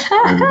not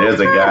true. There's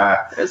a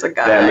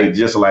guy that looked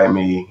just like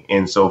me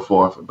and so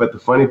forth. But the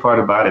funny part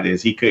about it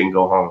is he couldn't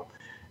go home.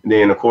 And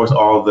then, of course,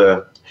 all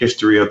the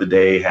history of the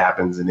day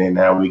happens. And then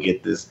now we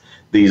get these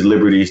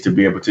liberties to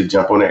be able to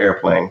jump on an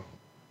airplane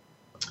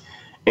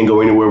and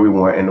go anywhere we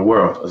want in the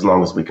world as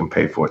long as we can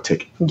pay for a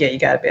ticket. Yeah, you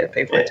got to be able to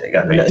pay for a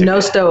ticket. No, no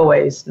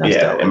stowaways. No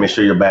stowaways. And make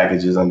sure your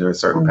baggage is under a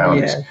certain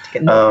poundage.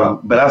 Yeah,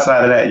 but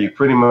outside of that, you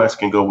pretty much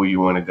can go where you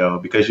want to go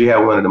because you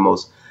have one of the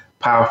most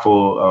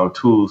powerful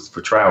tools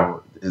for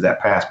travel is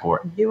that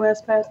passport.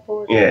 U.S.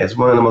 passport? Yeah, it's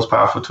one of the most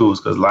powerful tools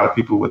because a lot of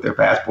people with their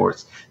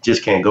passports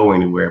just can't go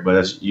anywhere. But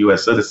as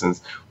U.S.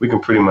 citizens, we can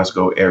pretty much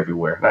go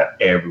everywhere.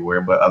 Not everywhere,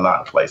 but a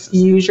lot of places.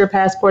 Use your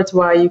passports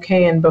while you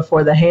can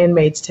before the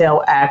Handmaid's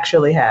Tale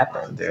actually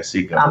happens. There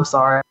she goes. I'm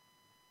sorry.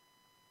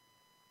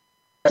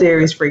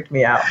 Series freaked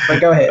me out, but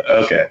go ahead.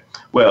 Okay.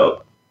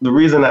 Well, the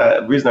reason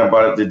I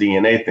brought up the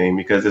DNA thing,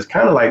 because it's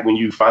kind of like when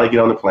you finally get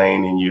on the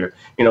plane and you're,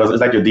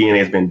 it's like your DNA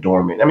has been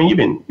dormant. I mean, you've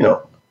been,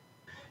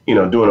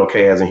 doing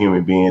okay as a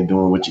human being,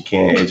 doing what you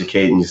can,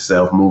 educating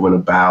yourself, moving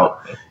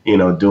about,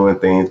 doing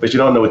things, but you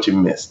don't know what you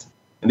missed.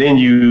 And then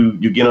you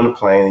get on the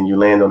plane and you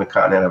land on the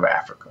continent of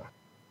Africa.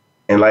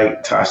 And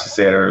like Tasha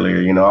said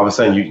earlier, all of a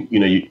sudden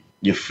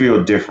you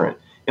feel different.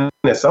 And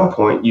at some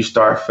point you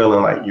start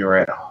feeling like you're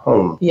at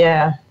home.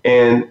 Yeah.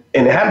 And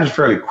it happens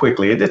fairly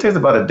quickly. It just takes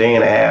about a day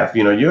and a half.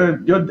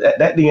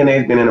 That DNA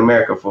has been in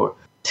America for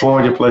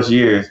 400 plus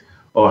years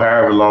or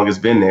however long it's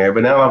been there.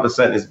 But now all of a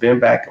sudden it's been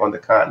back on the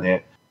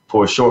continent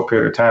for a short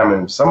period of time.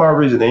 And for some odd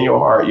reason in your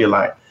heart, you're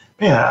like,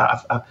 man,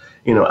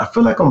 I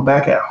feel like I'm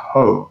back at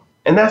home.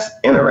 And that's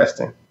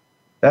interesting.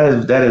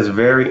 That is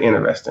very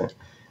interesting.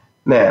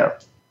 Now,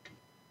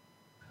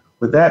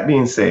 with that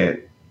being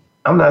said,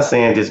 I'm not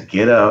saying just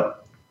get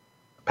up,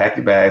 pack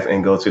your bags,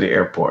 and go to the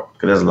airport,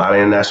 because there's a lot of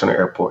international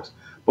airports.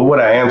 But what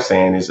I am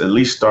saying is at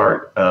least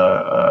start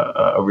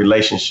a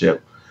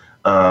relationship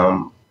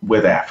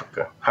with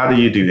Africa. How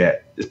do you do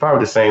that? It's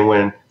probably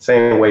the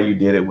same way you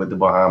did it with the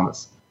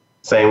Bahamas,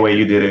 same way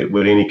you did it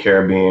with any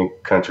Caribbean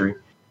country,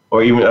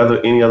 or even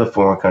any other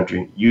foreign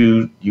country.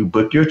 You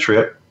book your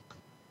trip,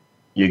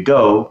 you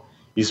go,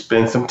 you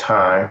spend some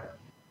time,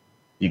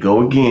 you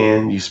go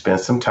again, you spend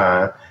some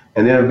time,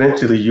 and then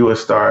eventually you will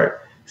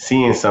start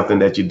seeing something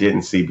that you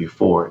didn't see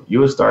before. You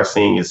will start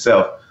seeing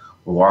yourself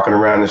walking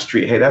around the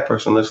street. Hey, that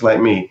person looks like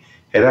me.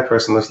 Hey, that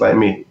person looks like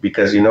me.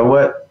 Because you know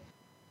what?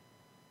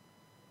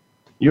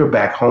 You're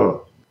back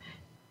home.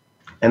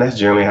 And that's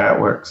generally how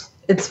it works.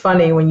 It's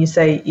funny when you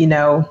say, you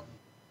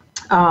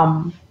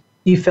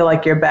feel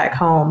like you're back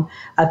home.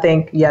 I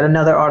think yet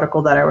another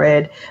article that I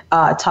read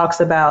talks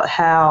about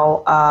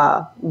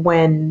how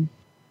when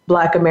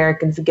Black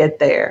Americans get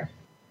there,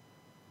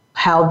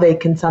 how they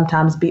can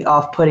sometimes be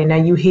off-putting. Now,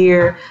 you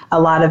hear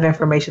a lot of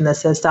information that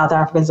says South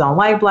Africans don't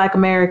like Black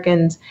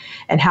Americans,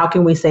 and how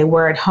can we say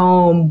we're at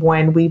home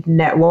when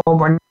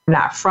we're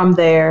not from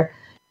there?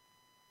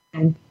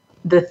 And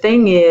the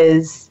thing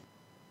is,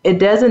 it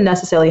doesn't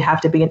necessarily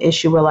have to be an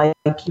issue where like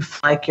you feel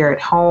like you're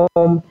at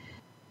home.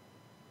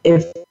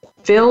 It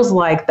feels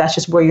like that's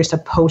just where you're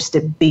supposed to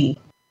be.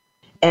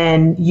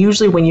 And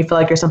usually when you feel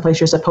like you're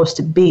someplace you're supposed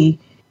to be,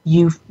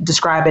 you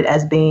describe it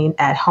as being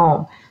at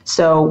home.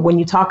 So when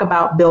you talk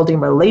about building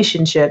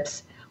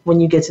relationships, when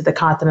you get to the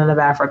continent of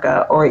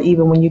Africa, or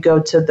even when you go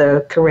to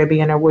the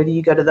Caribbean, or whether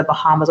you go to the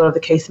Bahamas, whatever the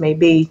case may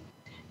be,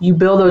 you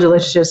build those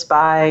relationships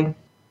by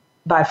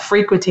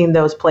frequenting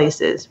those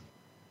places.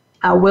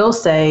 I will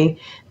say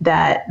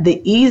that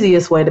the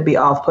easiest way to be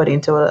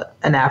off-putting to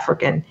an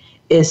African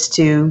is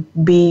to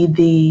be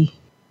the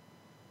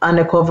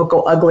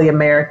unequivocal ugly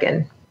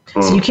American.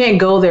 So you can't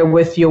go there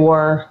with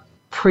your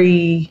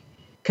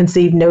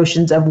preconceived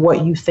notions of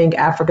what you think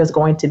Africa is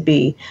going to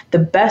be. The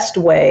best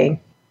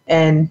way,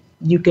 and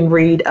you can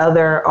read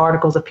other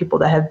articles of people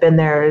that have been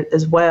there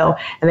as well,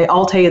 and they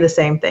all tell you the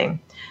same thing.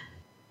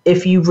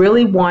 If you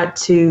really want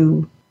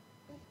to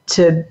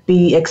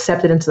be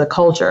accepted into the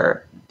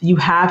culture, you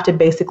have to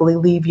basically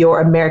leave your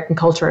American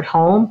culture at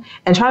home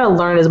and try to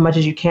learn as much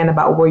as you can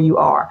about where you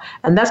are.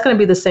 And that's going to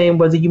be the same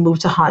whether you move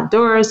to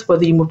Honduras,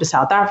 whether you move to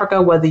South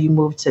Africa, whether you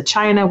move to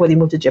China, whether you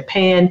move to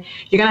Japan.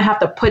 You're going to have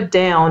to put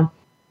down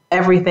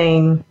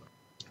everything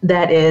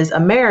that is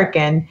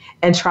American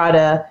and try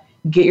to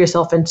get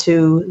yourself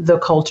into the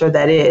culture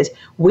that is.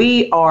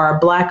 We are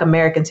Black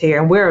Americans here,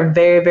 and we're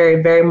very,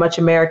 very, very much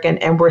American,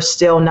 and we're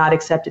still not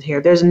accepted here.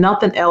 There's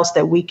nothing else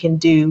that we can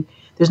do.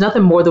 There's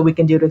nothing more that we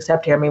can do to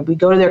accept here. I mean, we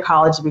go to their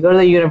colleges, we go to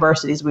their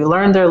universities, we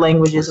learn their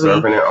languages,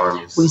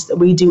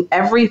 we do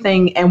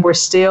everything, and we're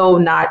still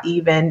not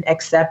even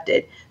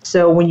accepted.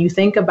 So when you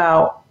think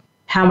about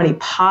how many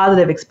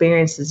positive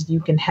experiences you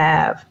can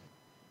have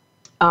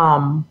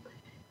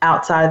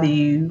outside of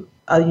the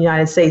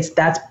United States,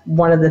 that's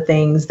one of the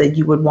things that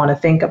you would want to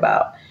think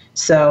about.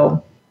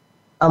 So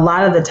a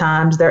lot of the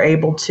times they're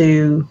able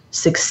to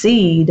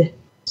succeed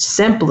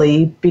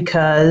simply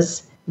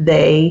because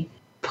they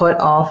put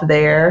off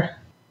their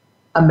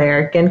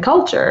American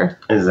culture.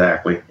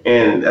 Exactly.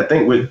 And I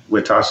think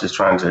what Tasha's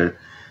trying to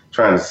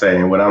say,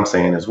 and what I'm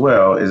saying as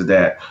well, is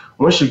that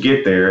once you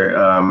get there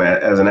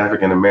as an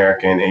African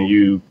American, and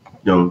you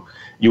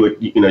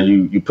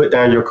put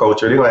down your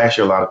culture, they're going to ask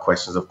you a lot of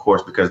questions, of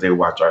course, because they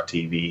watch our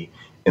TV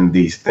and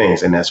these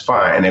things, and that's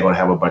fine. And they're going to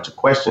have a bunch of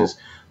questions,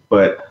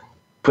 but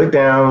put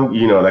down,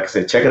 like I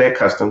said, check it at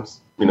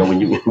customs,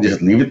 when you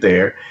just leave it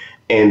there,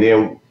 and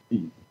then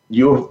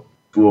you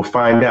will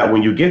find out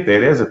when you get there,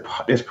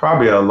 there's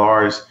probably a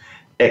large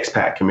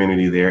expat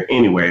community there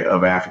anyway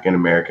of African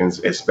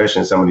Americans, especially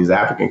in some of these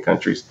African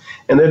countries,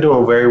 and they're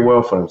doing very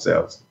well for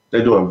themselves.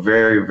 They're doing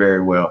very,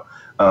 very well.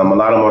 A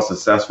lot of them are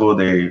successful.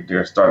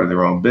 They're starting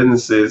their own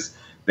businesses.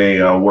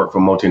 They work for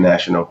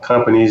multinational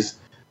companies.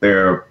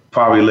 They're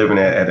probably living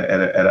at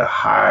a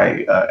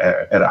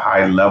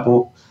high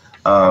level,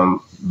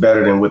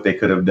 better than what they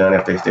could have done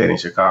if they stayed in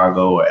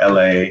Chicago or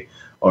LA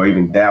or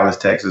even Dallas,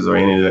 Texas, or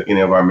any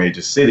of our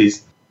major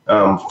cities,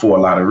 for a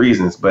lot of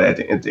reasons. But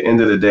at the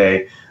end of the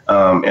day,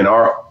 in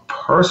our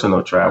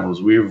personal travels,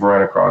 we've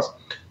run across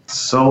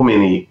so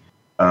many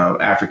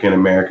African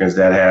Americans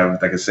that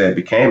have, like I said,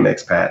 became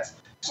expats,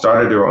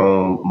 started their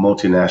own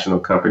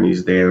multinational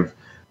companies.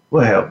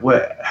 What have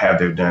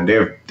they done?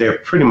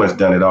 They've pretty much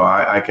done it all.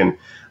 I can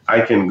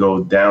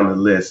go down the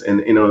list, and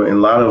and a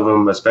lot of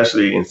them,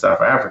 especially in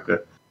South Africa,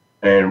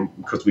 and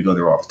because we go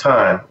there all the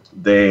time,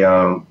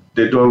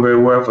 they're doing very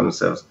well for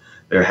themselves.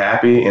 They're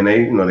happy, and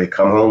they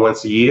come home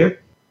once a year,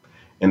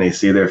 and they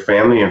see their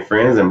family and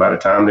friends, and by the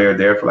time they're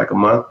there for like a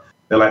month,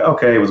 they're like,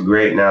 okay, it was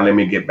great. Now let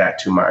me get back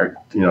to my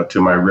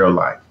real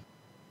life,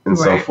 and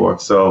so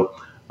forth. So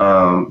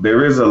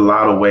there is a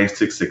lot of ways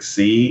to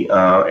succeed.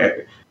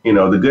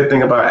 The good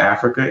thing about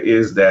Africa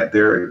is that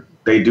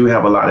they do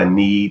have a lot of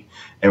need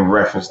in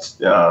reference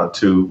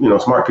to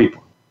smart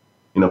people,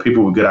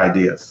 people with good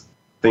ideas,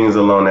 things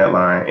along that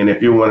line. And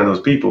if you're one of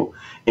those people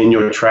in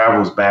your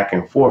travels back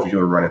and forth,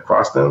 you'll run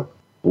across them,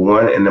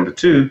 one, and number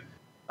two,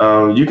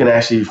 you can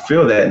actually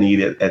feel that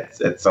need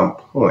at some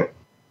point.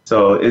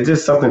 So it's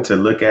just something to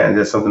look at, and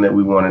just something that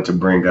we wanted to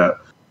bring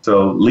up.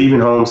 So leaving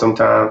home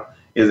sometime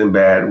isn't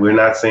bad. We're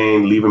not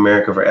saying leave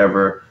America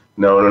forever.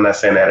 No, I'm not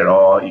saying that at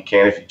all. You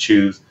can if you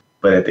choose.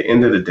 But at the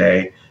end of the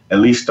day, at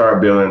least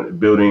start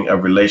building a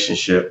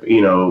relationship.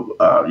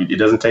 It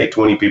doesn't take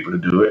 20 people to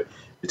do it.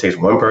 It takes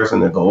one person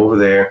to go over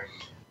there,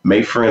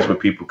 make friends with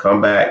people,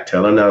 come back,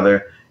 tell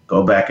another,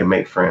 go back and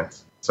make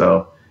friends.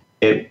 So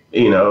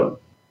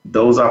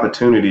those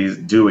opportunities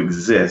do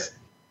exist.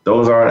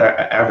 Those aren't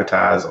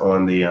advertised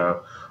on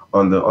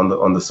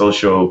the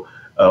social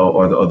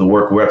or the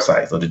work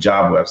websites or the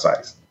job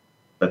websites,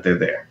 but they're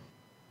there.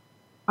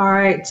 All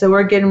right, so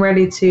we're getting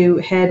ready to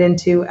head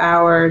into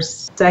our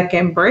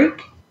second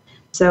break.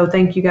 So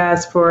thank you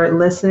guys for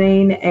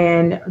listening,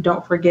 and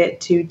don't forget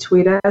to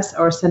tweet us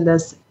or send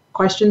us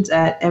questions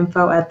at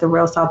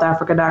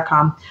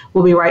info@therealsouthafrica.com.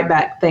 We'll be right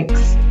back. Thanks.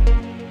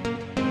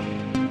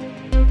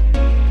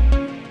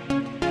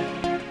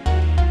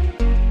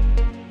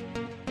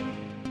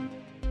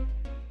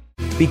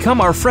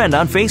 Become our friend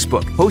on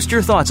Facebook. Post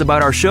your thoughts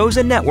about our shows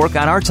and network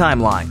on our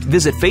timeline.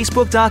 Visit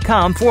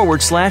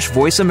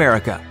facebook.com/Voice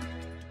America.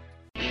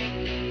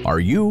 Are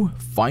you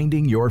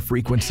finding your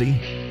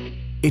frequency?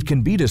 It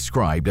can be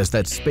described as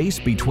that space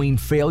between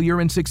failure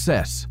and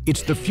success.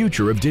 It's the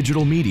future of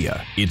digital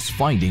media. It's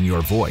finding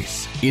your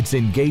voice. It's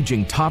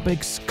engaging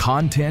topics,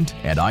 content,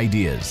 and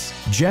ideas.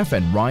 Jeff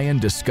and Ryan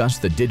discuss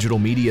the digital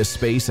media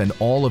space and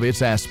all of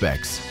its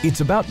aspects.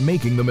 It's about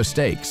making the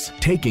mistakes,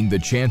 taking the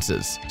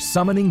chances,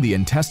 summoning the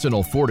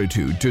intestinal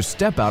fortitude to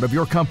step out of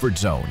your comfort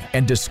zone,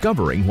 and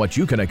discovering what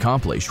you can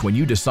accomplish when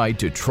you decide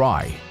to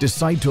try,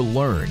 decide to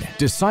learn,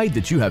 decide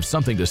that you have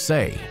something to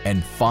say,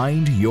 and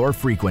find your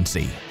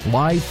frequency.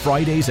 Live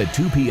Fridays at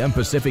 2 p.m.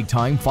 Pacific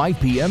Time, 5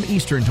 p.m.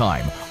 Eastern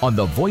Time on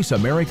the Voice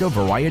America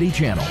Variety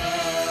Channel.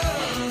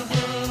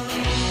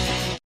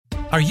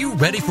 Are you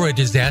ready for a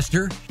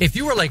disaster? If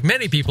you are like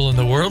many people in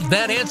the world,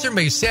 that answer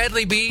may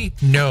sadly be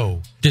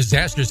no.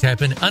 Disasters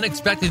happen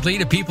unexpectedly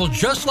to people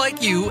just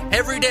like you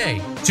every day.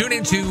 Tune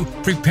into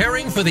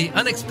Preparing for the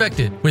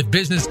Unexpected with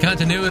business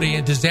continuity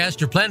and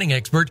disaster planning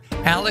expert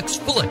Alex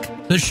Fullick.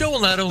 The show will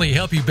not only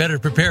help you better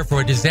prepare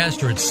for a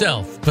disaster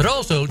itself, but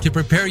also to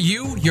prepare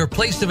you, your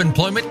place of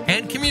employment,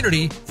 and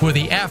community for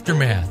the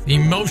aftermath,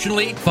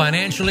 emotionally,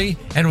 financially,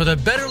 and with a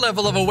better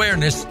level of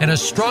awareness and a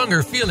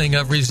stronger feeling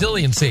of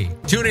resiliency.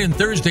 Tune in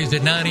Thursdays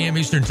at 9 a.m.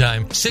 Eastern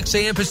Time, 6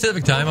 a.m.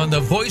 Pacific Time on the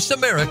Voice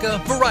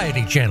America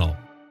Variety Channel.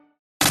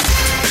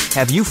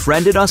 Have you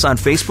friended us on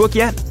Facebook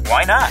yet?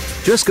 Why not?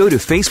 Just go to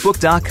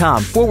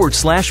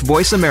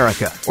facebook.com/Voice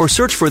America or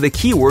search for the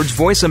keywords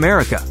Voice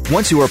America.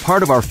 Once you are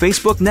part of our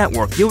Facebook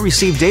network, you'll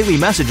receive daily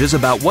messages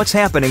about what's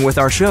happening with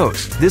our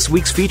shows, this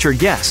week's featured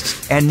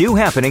guests, and new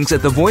happenings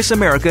at the Voice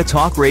America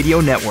Talk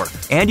Radio Network.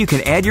 And you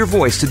can add your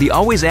voice to the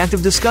always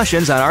active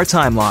discussions on our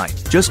timeline.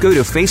 Just go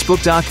to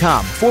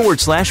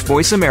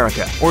facebook.com/Voice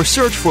America or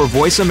search for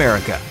Voice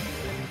America.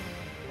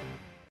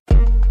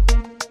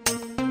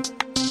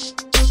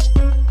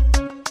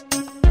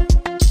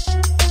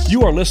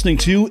 You are listening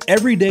to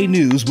Everyday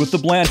News with the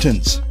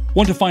Blantons.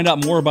 Want to find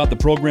out more about the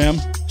program?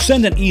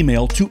 Send an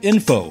email to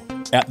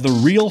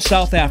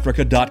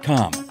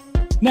info@therealsouthafrica.com.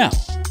 Now,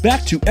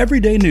 back to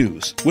Everyday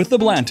News with the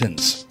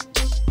Blantons.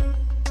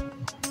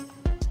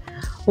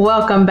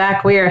 Welcome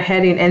back. We are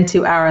heading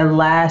into our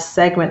last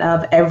segment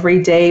of Every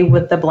Day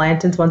with the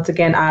Blantons. Once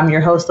again, I'm your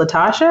host,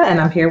 Latasha,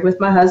 and I'm here with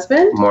my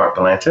husband, Mark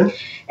Blanton.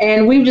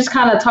 And we've just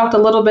kind of talked a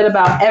little bit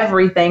about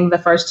everything, the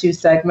first two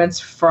segments,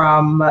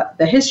 from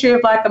the history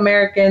of Black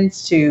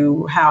Americans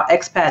to how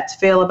expats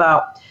feel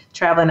about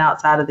traveling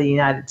outside of the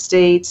United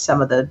States,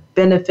 some of the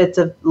benefits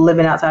of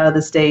living outside of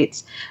the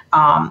States.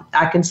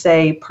 I can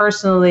say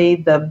personally,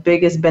 the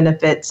biggest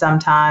benefit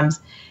sometimes,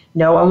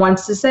 no one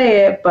wants to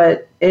say it,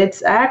 but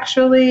it's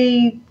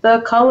actually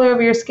the color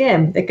of your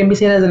skin. It can be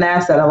seen as an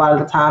asset a lot of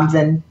the times.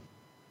 And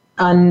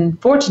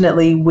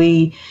unfortunately,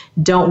 we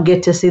don't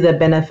get to see the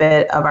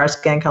benefit of our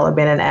skin color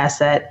being an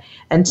asset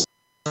until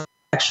we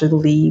actually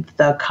leave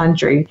the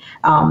country.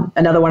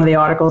 Another one of the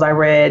articles I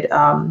read,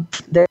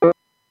 there was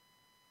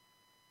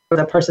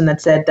a person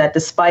that said that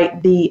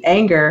despite the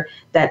anger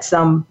that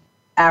some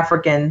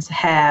Africans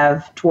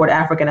have toward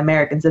African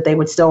Americans, that they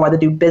would still rather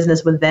do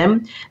business with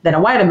them than a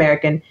white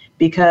American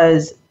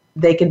because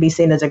they can be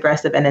seen as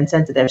aggressive and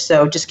insensitive.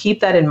 So just keep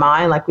that in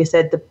mind. Like we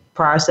said the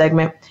prior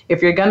segment,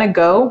 if you're going to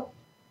go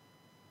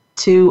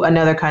to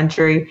another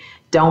country,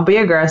 don't be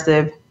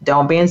aggressive,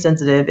 don't be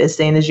insensitive. It's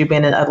seen as you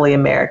being an ugly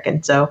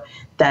American. So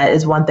that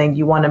is one thing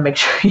you want to make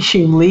sure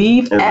you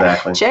leave.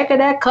 Exactly. Check it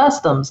at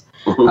customs.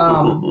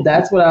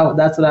 That's what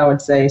I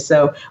would say.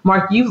 So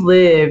Mark, you've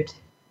lived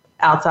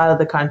outside of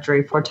the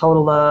country for a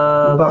total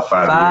of about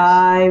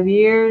 5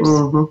 years.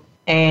 Mm-hmm.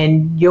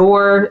 And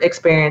your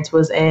experience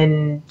was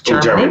in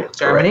Germany.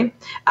 Germany.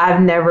 I've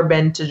never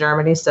been to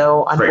Germany,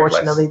 so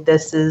unfortunately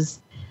this is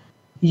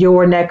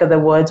your neck of the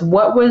woods.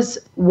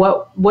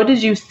 What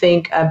did you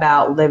think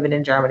about living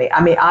in Germany?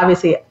 I mean,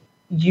 obviously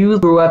you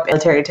grew up in a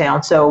military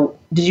town, so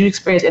did you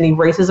experience any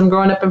racism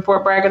growing up in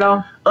Fort Bragg at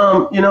all?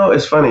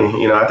 It's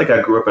funny. I think I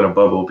grew up in a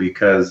bubble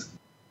because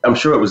I'm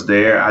sure it was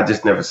there. I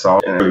just never saw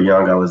it. And I was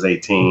young. I was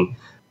 18.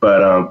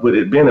 But with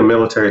it being a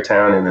military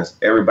town and it's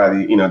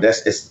everybody,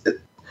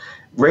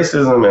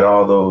 racism and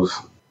all those,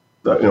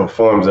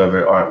 forms of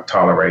it aren't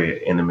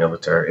tolerated in the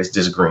military. It's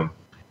just green.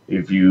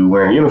 If you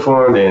wear a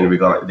uniform, then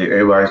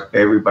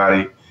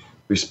everybody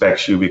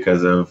respects you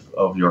because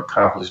of your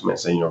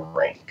accomplishments and your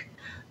rank.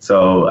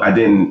 So I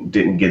didn't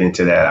get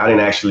into that. I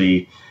didn't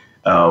actually.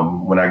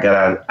 When I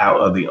got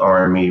out of the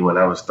Army when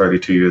I was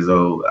 32 years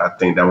old, I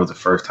think that was the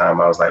first time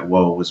I was like,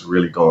 whoa, what's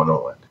really going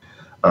on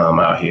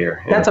out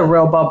here? That's a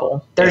real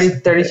bubble.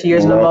 32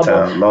 years in a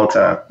bubble. Long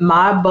time.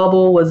 My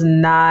bubble was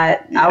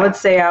not, I would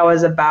say I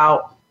was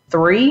about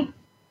 3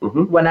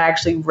 when I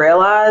actually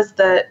realized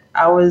that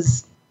I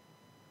was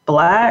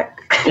Black.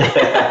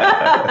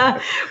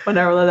 When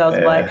I realized I was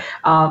Black.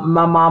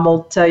 My mom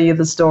will tell you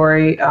the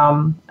story.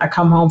 I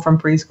come home from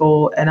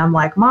preschool and I'm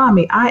like,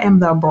 Mommy, I am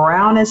the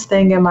brownest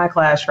thing in my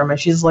classroom. And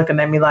she's looking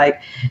at me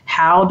like,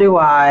 how do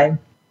I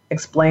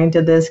explain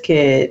to this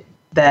kid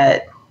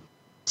that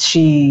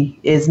she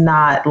is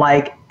not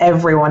like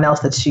everyone else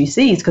that she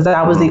sees? Because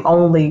I was the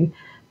only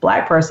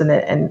Black person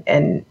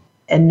in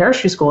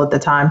nursery school at the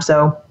time.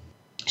 So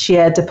she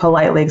had to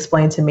politely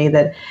explain to me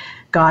that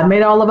God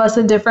made all of us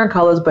in different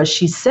colors, but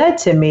she said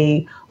to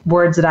me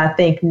words that I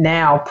think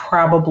now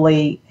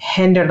probably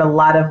hindered a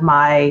lot of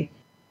my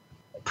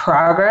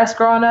progress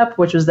growing up,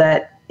 which was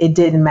that it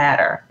didn't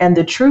matter. And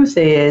the truth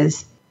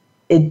is,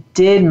 it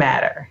did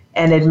matter.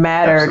 And it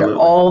mattered Absolutely.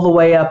 All the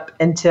way up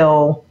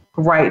until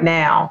right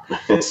now.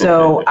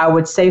 So I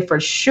would say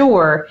for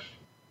sure,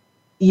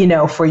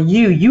 for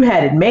you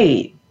had it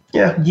made.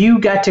 Yeah. You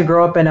got to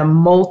grow up in a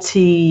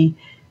multi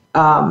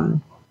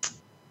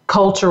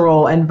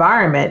cultural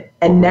environment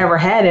and never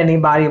had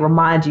anybody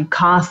remind you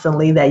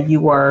constantly that you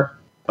were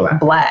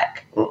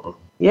Black.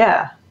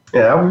 Yeah.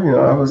 Yeah,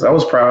 I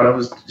was proud. I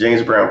was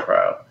James Brown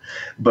proud.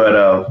 But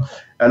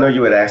I know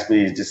you had asked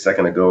me just a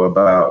second ago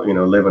about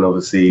living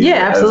overseas.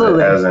 Yeah,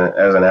 absolutely. As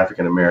an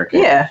African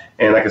American. Yeah.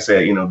 And like I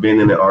said, being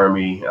in the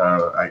Army,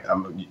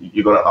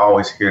 you're gonna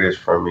always hear this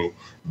from me.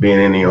 Being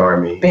in the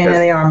Army.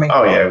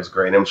 Oh yeah, it was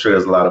great. I'm sure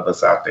there's a lot of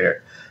us out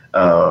there.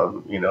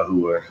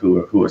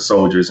 Who are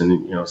soldiers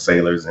and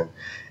sailors and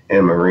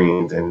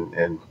Marines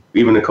and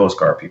even the Coast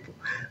Guard people.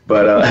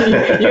 But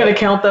you gonna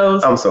count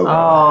those? I'm so glad.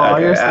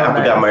 I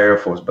forgot my Air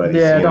Force buddies.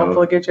 Yeah, don't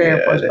forget your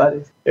Air Force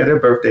buddies. Yeah, their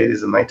birth date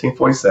is in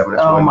 1947.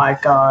 That's when my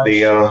gosh.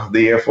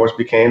 The Air Force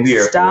became the Air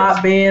Force.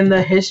 Stop being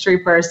the history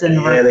person.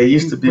 Yeah, they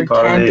used to be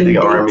part of the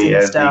Army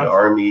as the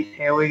Army.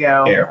 Here we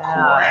go. Air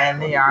Corps.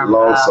 And the Army.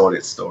 Long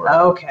sorted story.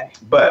 Okay.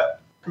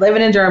 But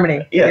living in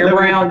Germany. Yeah,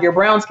 your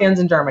brown skin's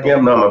in Germany. Yeah,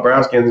 no, my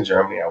brown skin's in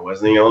Germany. I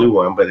wasn't the only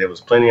one, but there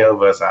was plenty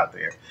of us out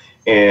there.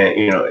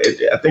 And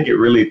I think it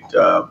really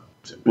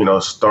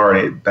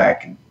started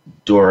back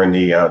during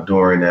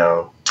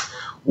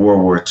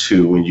World War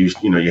II when you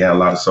had a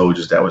lot of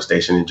soldiers that were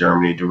stationed in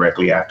Germany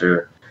directly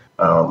after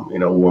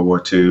World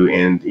War II,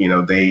 and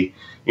they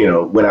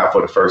went out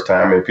for the first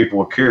time, and people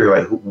were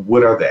curious like,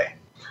 what are they?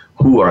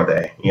 Who are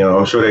they?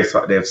 I'm sure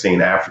they've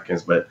seen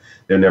Africans, but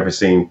they've never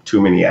seen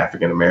too many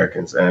African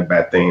Americans. And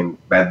back then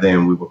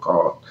we were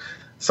called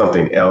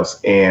something else.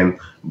 And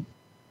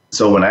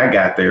So when I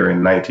got there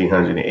in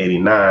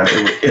 1989,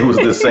 it was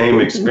the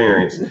same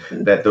experience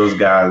that those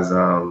guys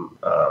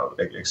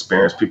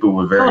experienced. People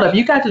were very... Hold up,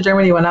 you got to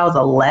Germany when I was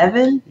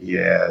 11?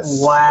 Yes.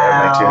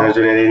 Wow.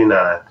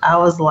 1989. I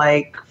was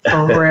like,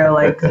 for real,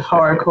 like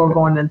hardcore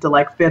going into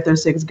like 5th or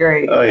 6th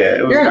grade. Oh, yeah.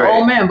 It was You're great. an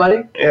old man,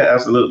 buddy. Yeah,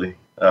 absolutely.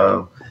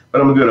 But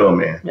I'm a good old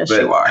man. Yes,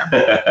 you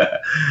are.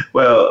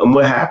 Well,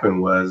 what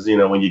happened was,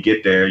 when you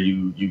get there,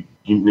 you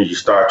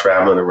start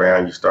traveling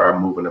around, you start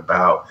moving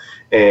about,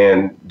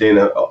 and then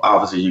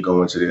obviously you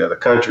go into the other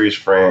countries,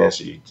 France.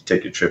 You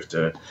take your trips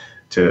to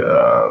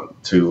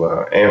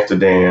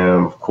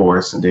Amsterdam, of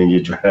course, and then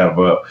you drive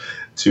up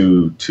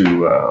to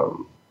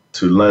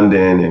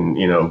London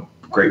and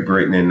Great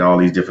Britain and all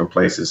these different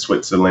places,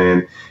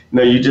 Switzerland.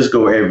 You just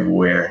go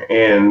everywhere.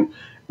 And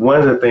one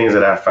of the things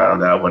that I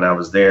found out when I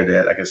was there,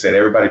 that, like I said,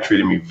 everybody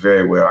treated me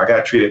very well. I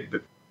got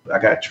treated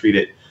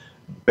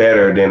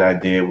better than I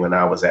did when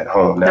I was at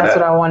home. Now, that's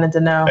what I wanted to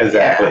know.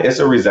 Exactly. Yeah. It's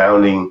a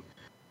resounding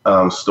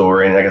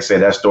story. And like I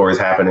said, that story is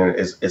happening.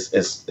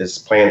 It's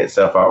playing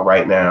itself out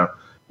right now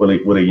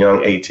with a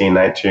young 18,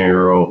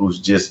 19-year-old who's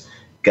just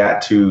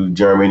got to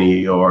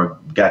Germany or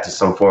got to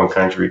some foreign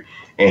country.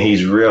 And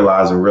he's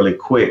realizing really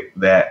quick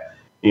that,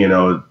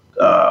 the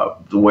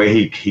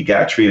way he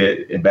got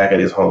treated back at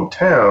his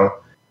hometown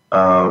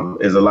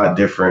is a lot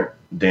different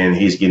than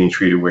he's getting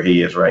treated where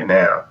he is right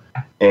now.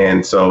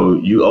 And so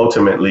you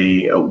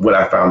ultimately, what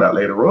I found out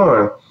later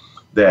on,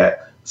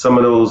 that some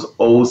of those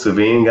old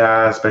civilian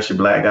guys, especially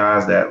black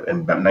guys that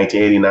in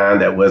 1989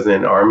 that wasn't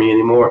in the Army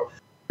anymore,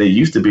 they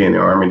used to be in the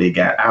Army, they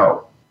got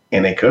out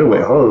and they could have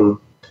went home,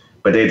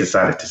 but they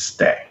decided to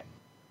stay.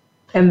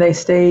 And they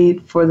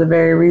stayed for the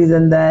very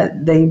reason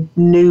that they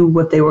knew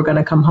what they were going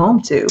to come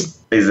home to.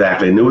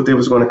 Exactly. They knew what they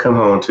was going to come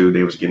home to.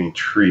 They was getting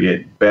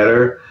treated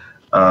better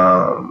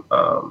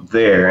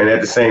there. And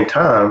at the same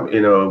time,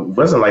 it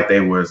wasn't like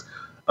they was,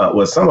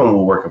 some of them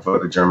were working for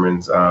the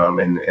Germans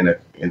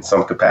in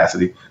some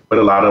capacity, but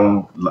a lot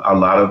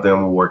of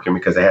them were working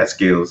because they had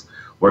skills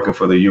working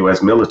for the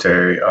U.S.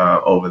 military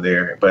over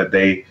there, but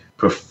they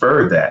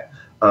preferred that.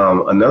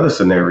 Another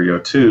scenario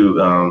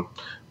too,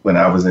 when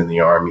I was in the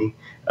Army,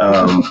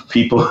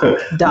 people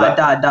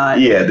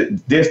Yeah,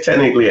 there's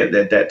technically at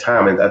that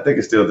time, and I think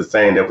it's still the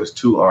same. There was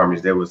two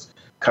armies. There was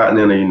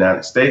Continental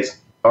United States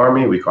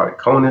Army, we call it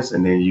CONUS,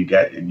 and then you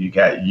got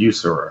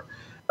USARA.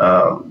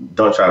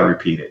 Don't try to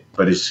repeat it,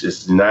 but it's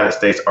just United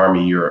States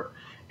Army Europe.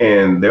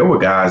 And there were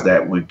guys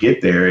that would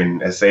get there, and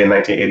let's say in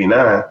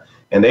 1989,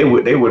 and they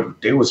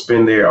would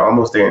spend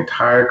almost their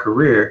entire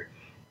career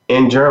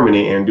in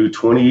Germany and do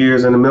 20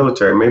 years in the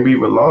military, maybe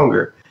even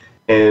longer.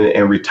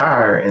 And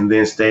retire and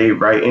then stay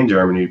right in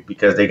Germany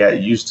because they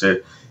got used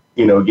to,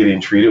 getting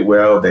treated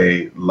well.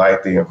 They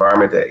liked the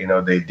environment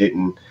that, they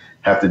didn't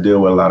have to deal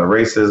with a lot of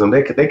racism.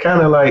 They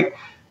kind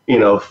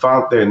of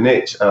found their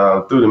niche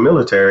through the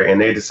military,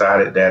 and they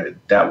decided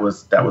that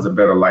was a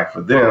better life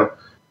for them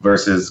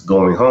versus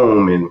going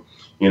home and,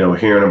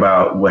 hearing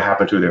about what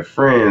happened to their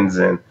friends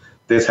and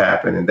this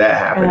happened and that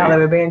happened. And how they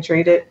were being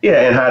treated.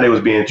 Yeah, and how they was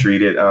being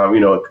treated.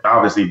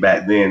 Obviously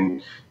back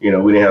then, we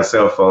didn't have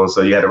cell phones,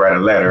 so you had to write a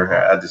letter.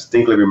 I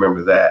distinctly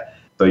remember that.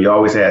 So you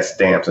always had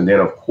stamps, and then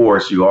of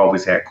course you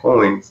always had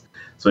coins,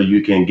 so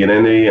you can get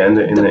in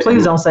the.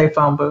 Please don't say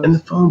phone booth. In the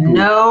phone booth.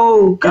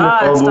 No,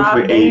 God,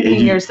 stop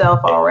dating yourself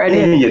already.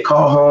 And you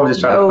call home just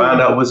trying to find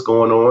out what's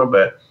going on,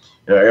 but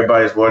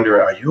everybody's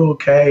wondering, are you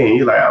okay? And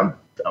you're like,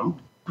 I'm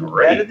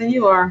great. Better than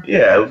you are.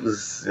 Yeah, it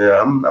was.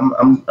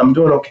 I'm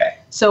doing okay.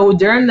 So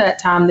during that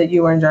time that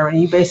you were in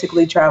Germany, you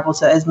basically traveled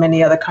to as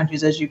many other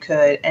countries as you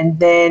could, and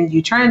then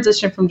you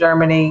transitioned from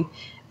Germany,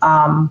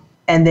 and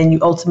then you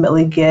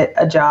ultimately get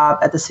a job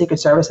at the Secret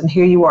Service, and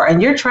here you are, and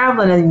you're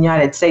traveling in the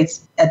United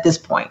States at this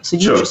point. So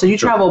you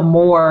travel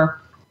more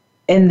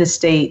in the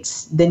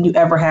States than you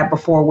ever had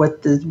before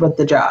with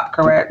the job,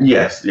 correct?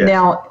 Yes.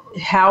 Now,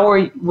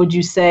 would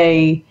you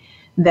say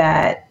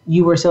that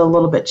you were still a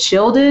little bit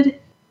shielded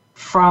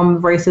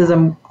from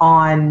racism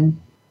on,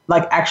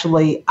 like,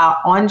 actually out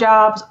on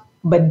jobs,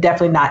 but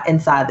definitely not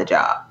inside the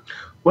job?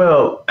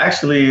 Well,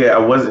 actually, I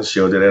wasn't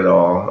shielded at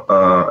all.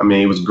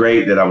 It was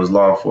great that I was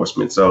law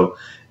enforcement. So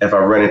if I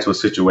run into a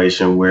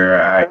situation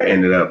where I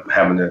ended up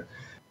having to,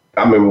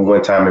 I remember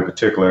one time in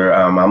particular,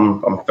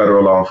 I'm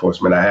federal law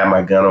enforcement. I had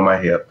my gun on my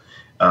hip.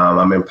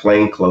 I'm in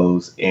plain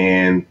clothes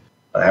and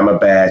I have my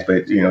badge,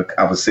 but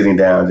I was sitting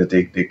down that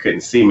they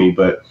couldn't see me.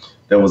 But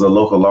there was a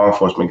local law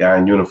enforcement guy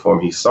in uniform.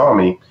 He saw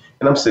me,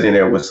 and I'm sitting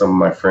there with some of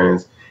my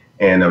friends.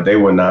 And they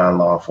were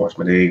non-law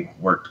enforcement. They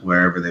worked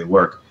wherever they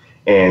worked.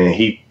 And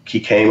he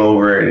came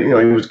over, and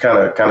he was kind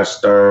of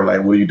stern,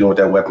 like, "What are you doing with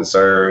that weapon,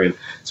 sir?" and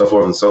so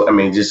forth. And so,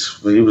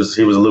 he was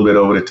a little bit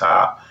over the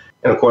top.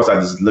 And of course, I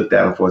just looked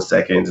at him for a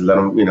second to let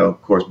him,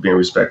 of course, being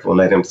respectful and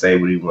let him say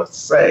what he wants to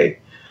say.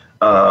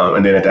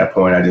 And then at that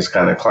point, I just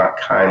kind of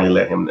kindly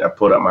let him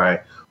put up my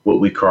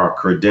what we call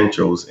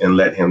credentials and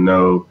let him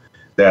know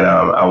that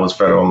I was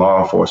federal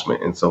law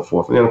enforcement and so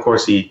forth. And then of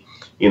course he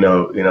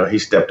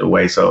stepped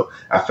away. So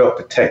I felt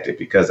protected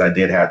because I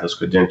did have those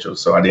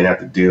credentials. So I didn't have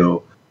to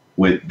deal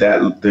with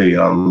that the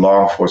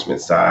law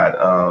enforcement side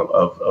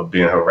of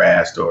being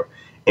harassed or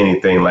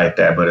anything like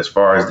that. But as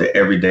far as the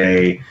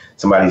everyday,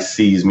 somebody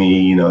sees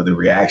me, the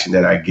reaction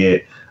that I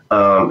get,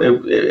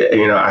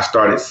 I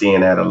started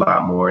seeing that a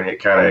lot more, and it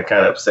kind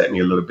of upset me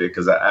a little bit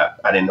because I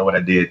didn't know what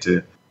I did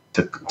to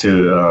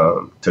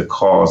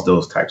cause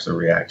those types of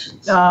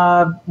reactions.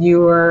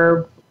 You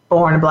were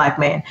born a black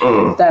man.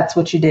 That's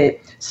what you did.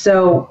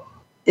 So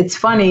it's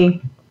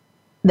funny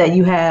that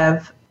you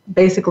have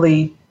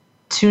basically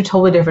two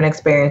totally different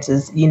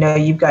experiences.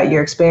 You've got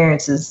your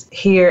experiences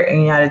here in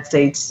the United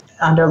States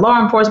under law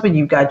enforcement.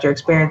 You've got your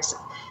experience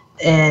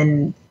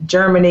in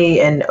Germany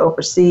and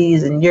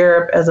overseas in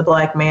Europe as a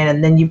black man.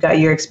 And then you've got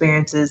your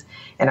experiences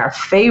in our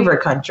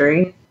favorite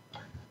country,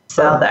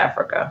 South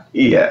Africa.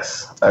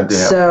 Yes, I do.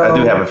 I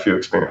do have a few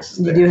experiences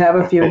there. You do have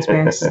a few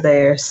experiences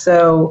there.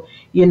 So,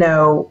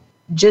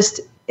 just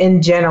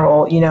in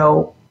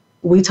general,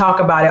 we talk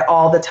about it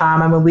all the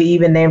time. I mean, we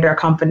even named our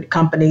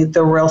company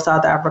The Real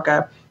South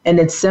Africa. And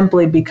it's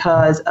simply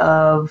because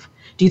of,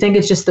 do you think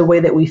it's just the way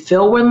that we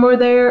feel when we're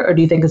there? Or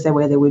do you think it's the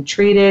way that we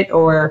treat it?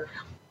 Or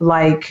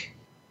like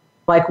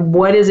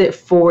what is it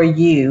for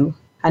you?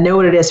 I know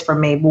what it is for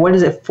me, but what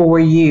is it for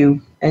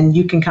you? And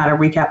you can kind of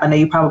recap. I know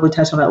you probably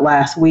touched on it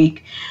last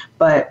week,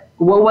 but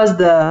what was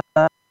the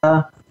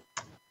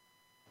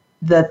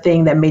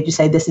thing that made you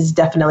say, this is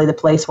definitely the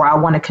place where I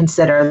want to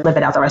consider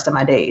living out the rest of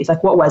my days?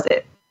 Like, what was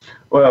it?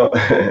 Well,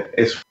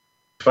 it's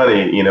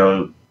funny,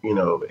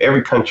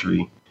 every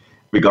country,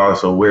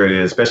 regardless of where it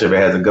is, especially if it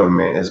has a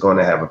government, is going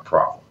to have a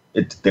problem.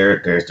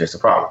 There's just a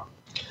problem.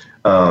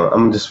 I'm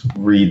going to just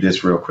read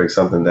this real quick,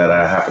 something that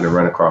I happened to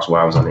run across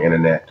while I was on the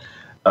internet.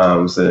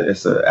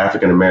 It's an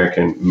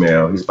African-American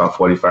male. He's about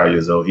 45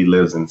 years old. He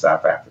lives in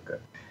South Africa.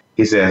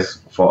 He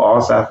says, for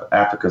all South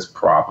Africa's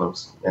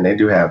problems, and they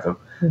do have them,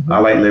 I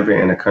like living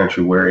in a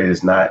country where it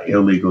is not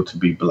illegal to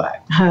be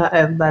black.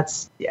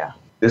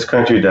 This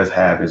country does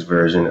have its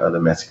version of the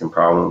Mexican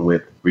problem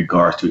with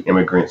regards to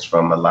immigrants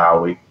from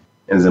Malawi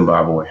and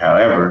Zimbabwe.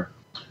 However,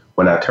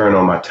 when I turn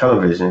on my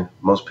television,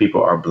 most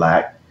people are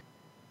black,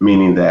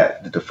 meaning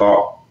that the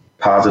default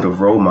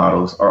positive role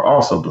models are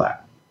also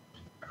black.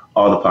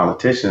 All the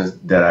politicians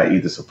that I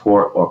either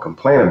support or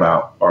complain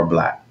about are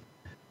black.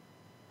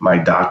 My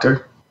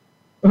doctor,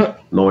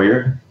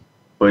 lawyer,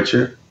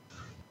 butcher,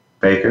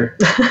 baker,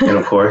 and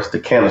of course the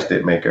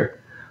candlestick maker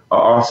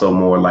are also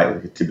more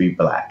likely to be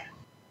black.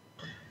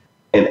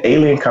 An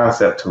alien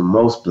concept to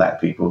most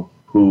black people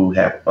who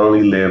have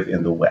only lived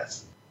in the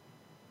West.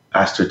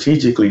 I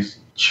strategically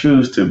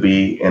choose to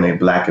be in a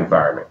black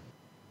environment.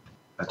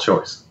 A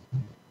choice.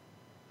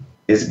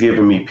 It's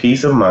given me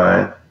peace of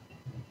mind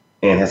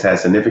and has had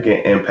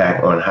significant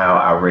impact on how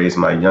I raise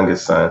my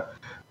youngest son.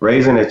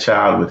 Raising a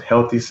child with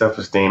healthy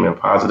self-esteem and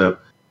positive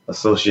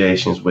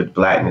associations with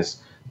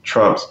blackness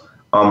trumps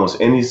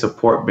almost any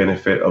support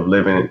benefit of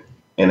living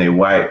in a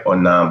white or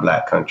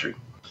non-black country.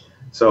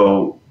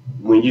 So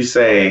when you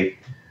say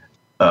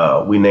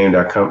we named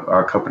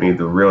our company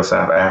The Real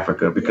South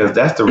Africa, because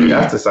that's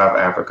the South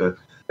Africa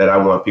that I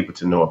want people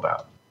to know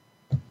about.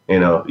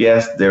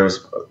 Yes,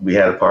 we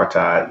had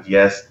apartheid.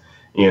 Yes,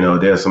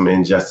 there's some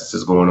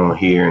injustices going on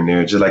here and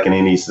there, just like in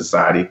any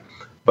society.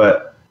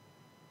 But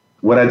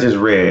what I just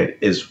read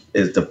is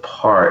the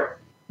part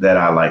that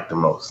I like the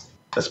most,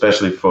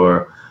 especially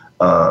for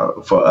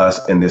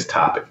us in this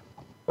topic.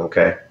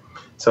 Okay,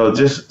 so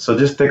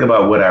just think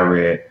about what I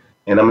read,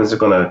 and I'm just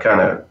going to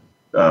kind of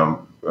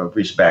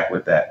reach back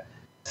with that.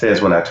 It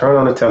says, when I turn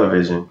on the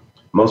television,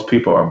 most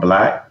people are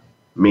black,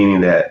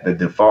 meaning that the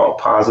default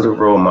positive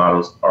role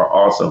models are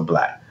also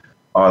black.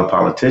 All the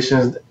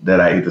politicians that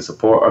I either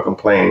support or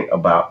complain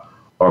about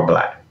are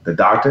black. The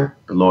doctor,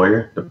 the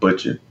lawyer, the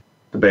butcher,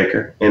 the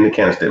baker, and the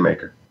candlestick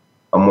maker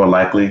are more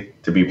likely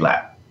to be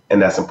black.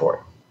 And that's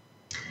important.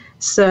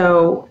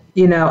 So,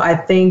 I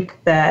think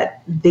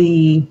that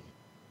the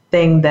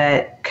thing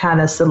that kind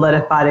of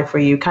solidified it for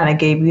you, kind of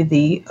gave you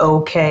the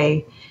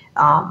okay.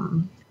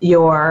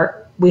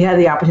 We had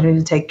the opportunity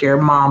to take your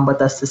mom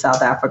with us to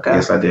South Africa.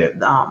 Yes, I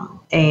did.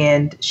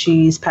 And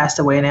she's passed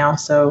away now.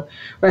 So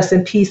rest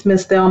in peace,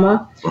 Miss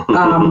Thelma.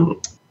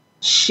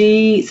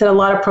 She said a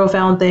lot of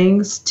profound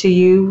things to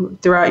you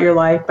throughout your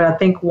life. But I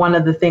think one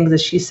of the things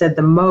that she said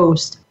the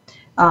most,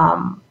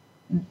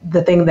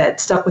 the thing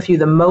that stuck with you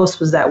the most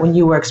was that when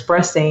you were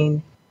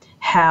expressing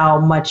how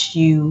much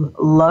you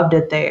loved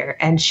it there,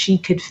 and she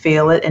could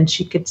feel it and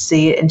she could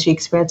see it and she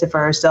experienced it for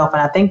herself.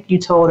 And I think you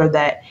told her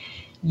that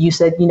you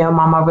said,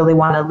 Mom, I really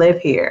want to live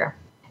here.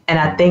 And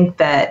I think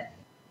that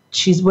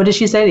what did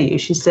she say to you?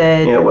 She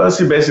said, yeah, well,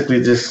 she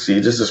basically just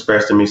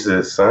expressed to me, she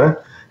said, son,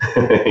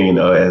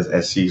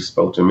 as she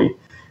spoke to me,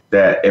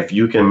 that if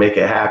you can make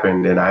it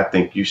happen, then I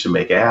think you should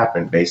make it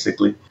happen.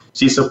 Basically,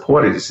 she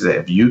supported it. She said,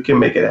 if you can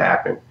make it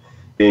happen,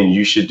 then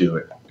you should do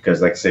it.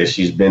 Because like I said,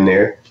 she's been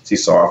there. She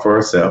saw it for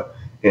herself.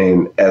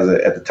 And at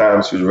the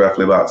time, she was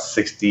roughly about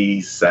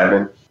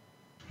 67,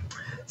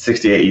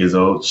 68 years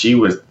old. She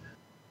was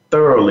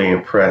thoroughly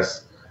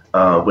impressed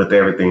with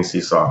everything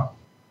she saw.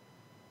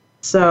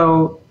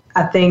 So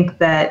I think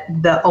that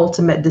the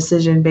ultimate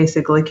decision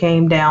basically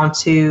came down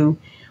to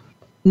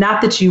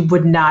not that you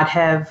would not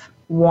have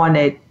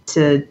wanted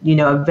to,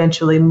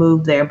 eventually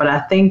move there, but I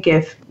think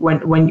if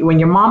when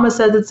your mama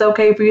says it's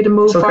okay for you to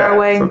move far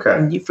away,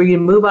 and for you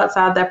to move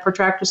outside that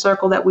protractor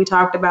circle that we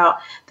talked about,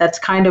 that's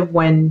kind of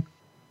when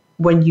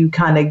you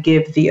kind of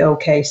give the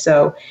okay.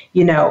 So,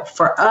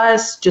 for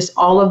us, just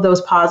all of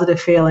those positive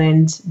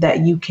feelings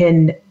that you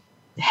can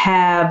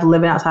have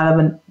living outside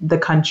of the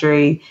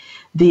country,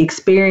 the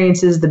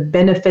experiences, the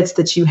benefits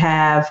that you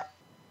have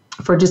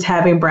for just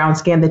having brown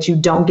skin that you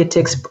don't get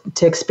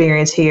to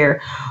experience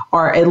here,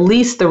 are at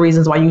least the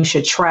reasons why you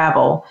should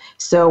travel.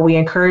 So we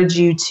encourage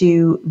you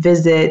to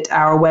visit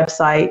our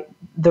website,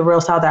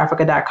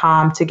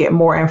 therealsouthafrica.com, to get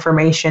more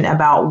information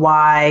about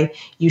why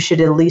you should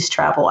at least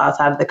travel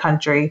outside of the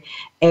country.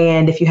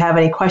 And if you have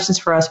any questions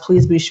for us,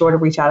 please be sure to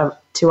reach out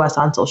to us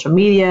on social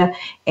media,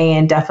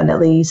 and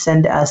definitely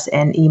send us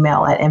an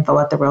email at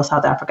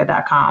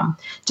info@therealsouthafrica.com.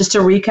 Just to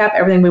recap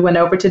everything we went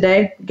over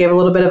today, gave a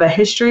little bit of a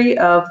history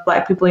of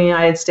Black people in the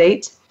United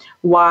States,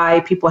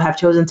 why people have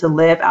chosen to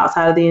live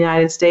outside of the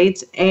United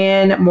States,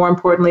 and more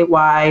importantly,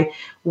 why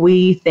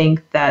we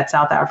think that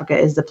South Africa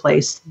is the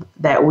place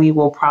that we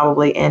will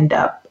probably end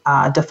up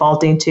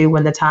defaulting to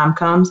when the time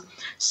comes.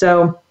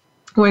 So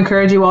we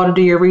encourage you all to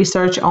do your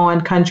research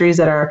on countries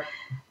that are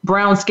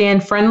brown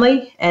skin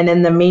friendly. And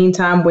in the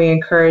meantime, we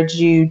encourage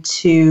you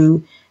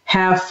to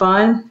have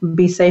fun,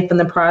 be safe in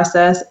the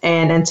process.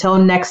 And until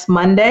next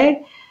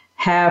Monday,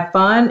 have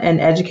fun and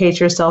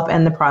educate yourself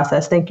in the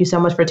process. Thank you so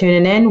much for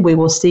tuning in. We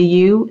will see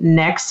you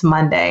next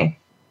Monday.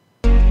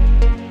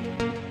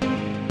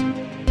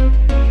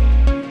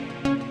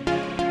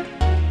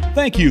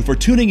 Thank you for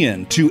tuning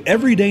in to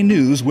Everyday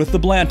News with the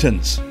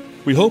Blantons.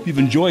 We hope you've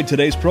enjoyed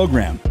today's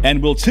program,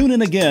 and we'll tune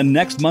in again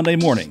next Monday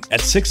morning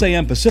at 6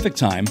 a.m. Pacific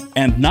Time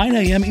and 9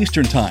 a.m.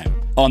 Eastern Time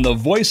on the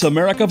Voice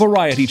America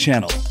Variety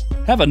Channel.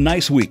 Have a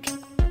nice week.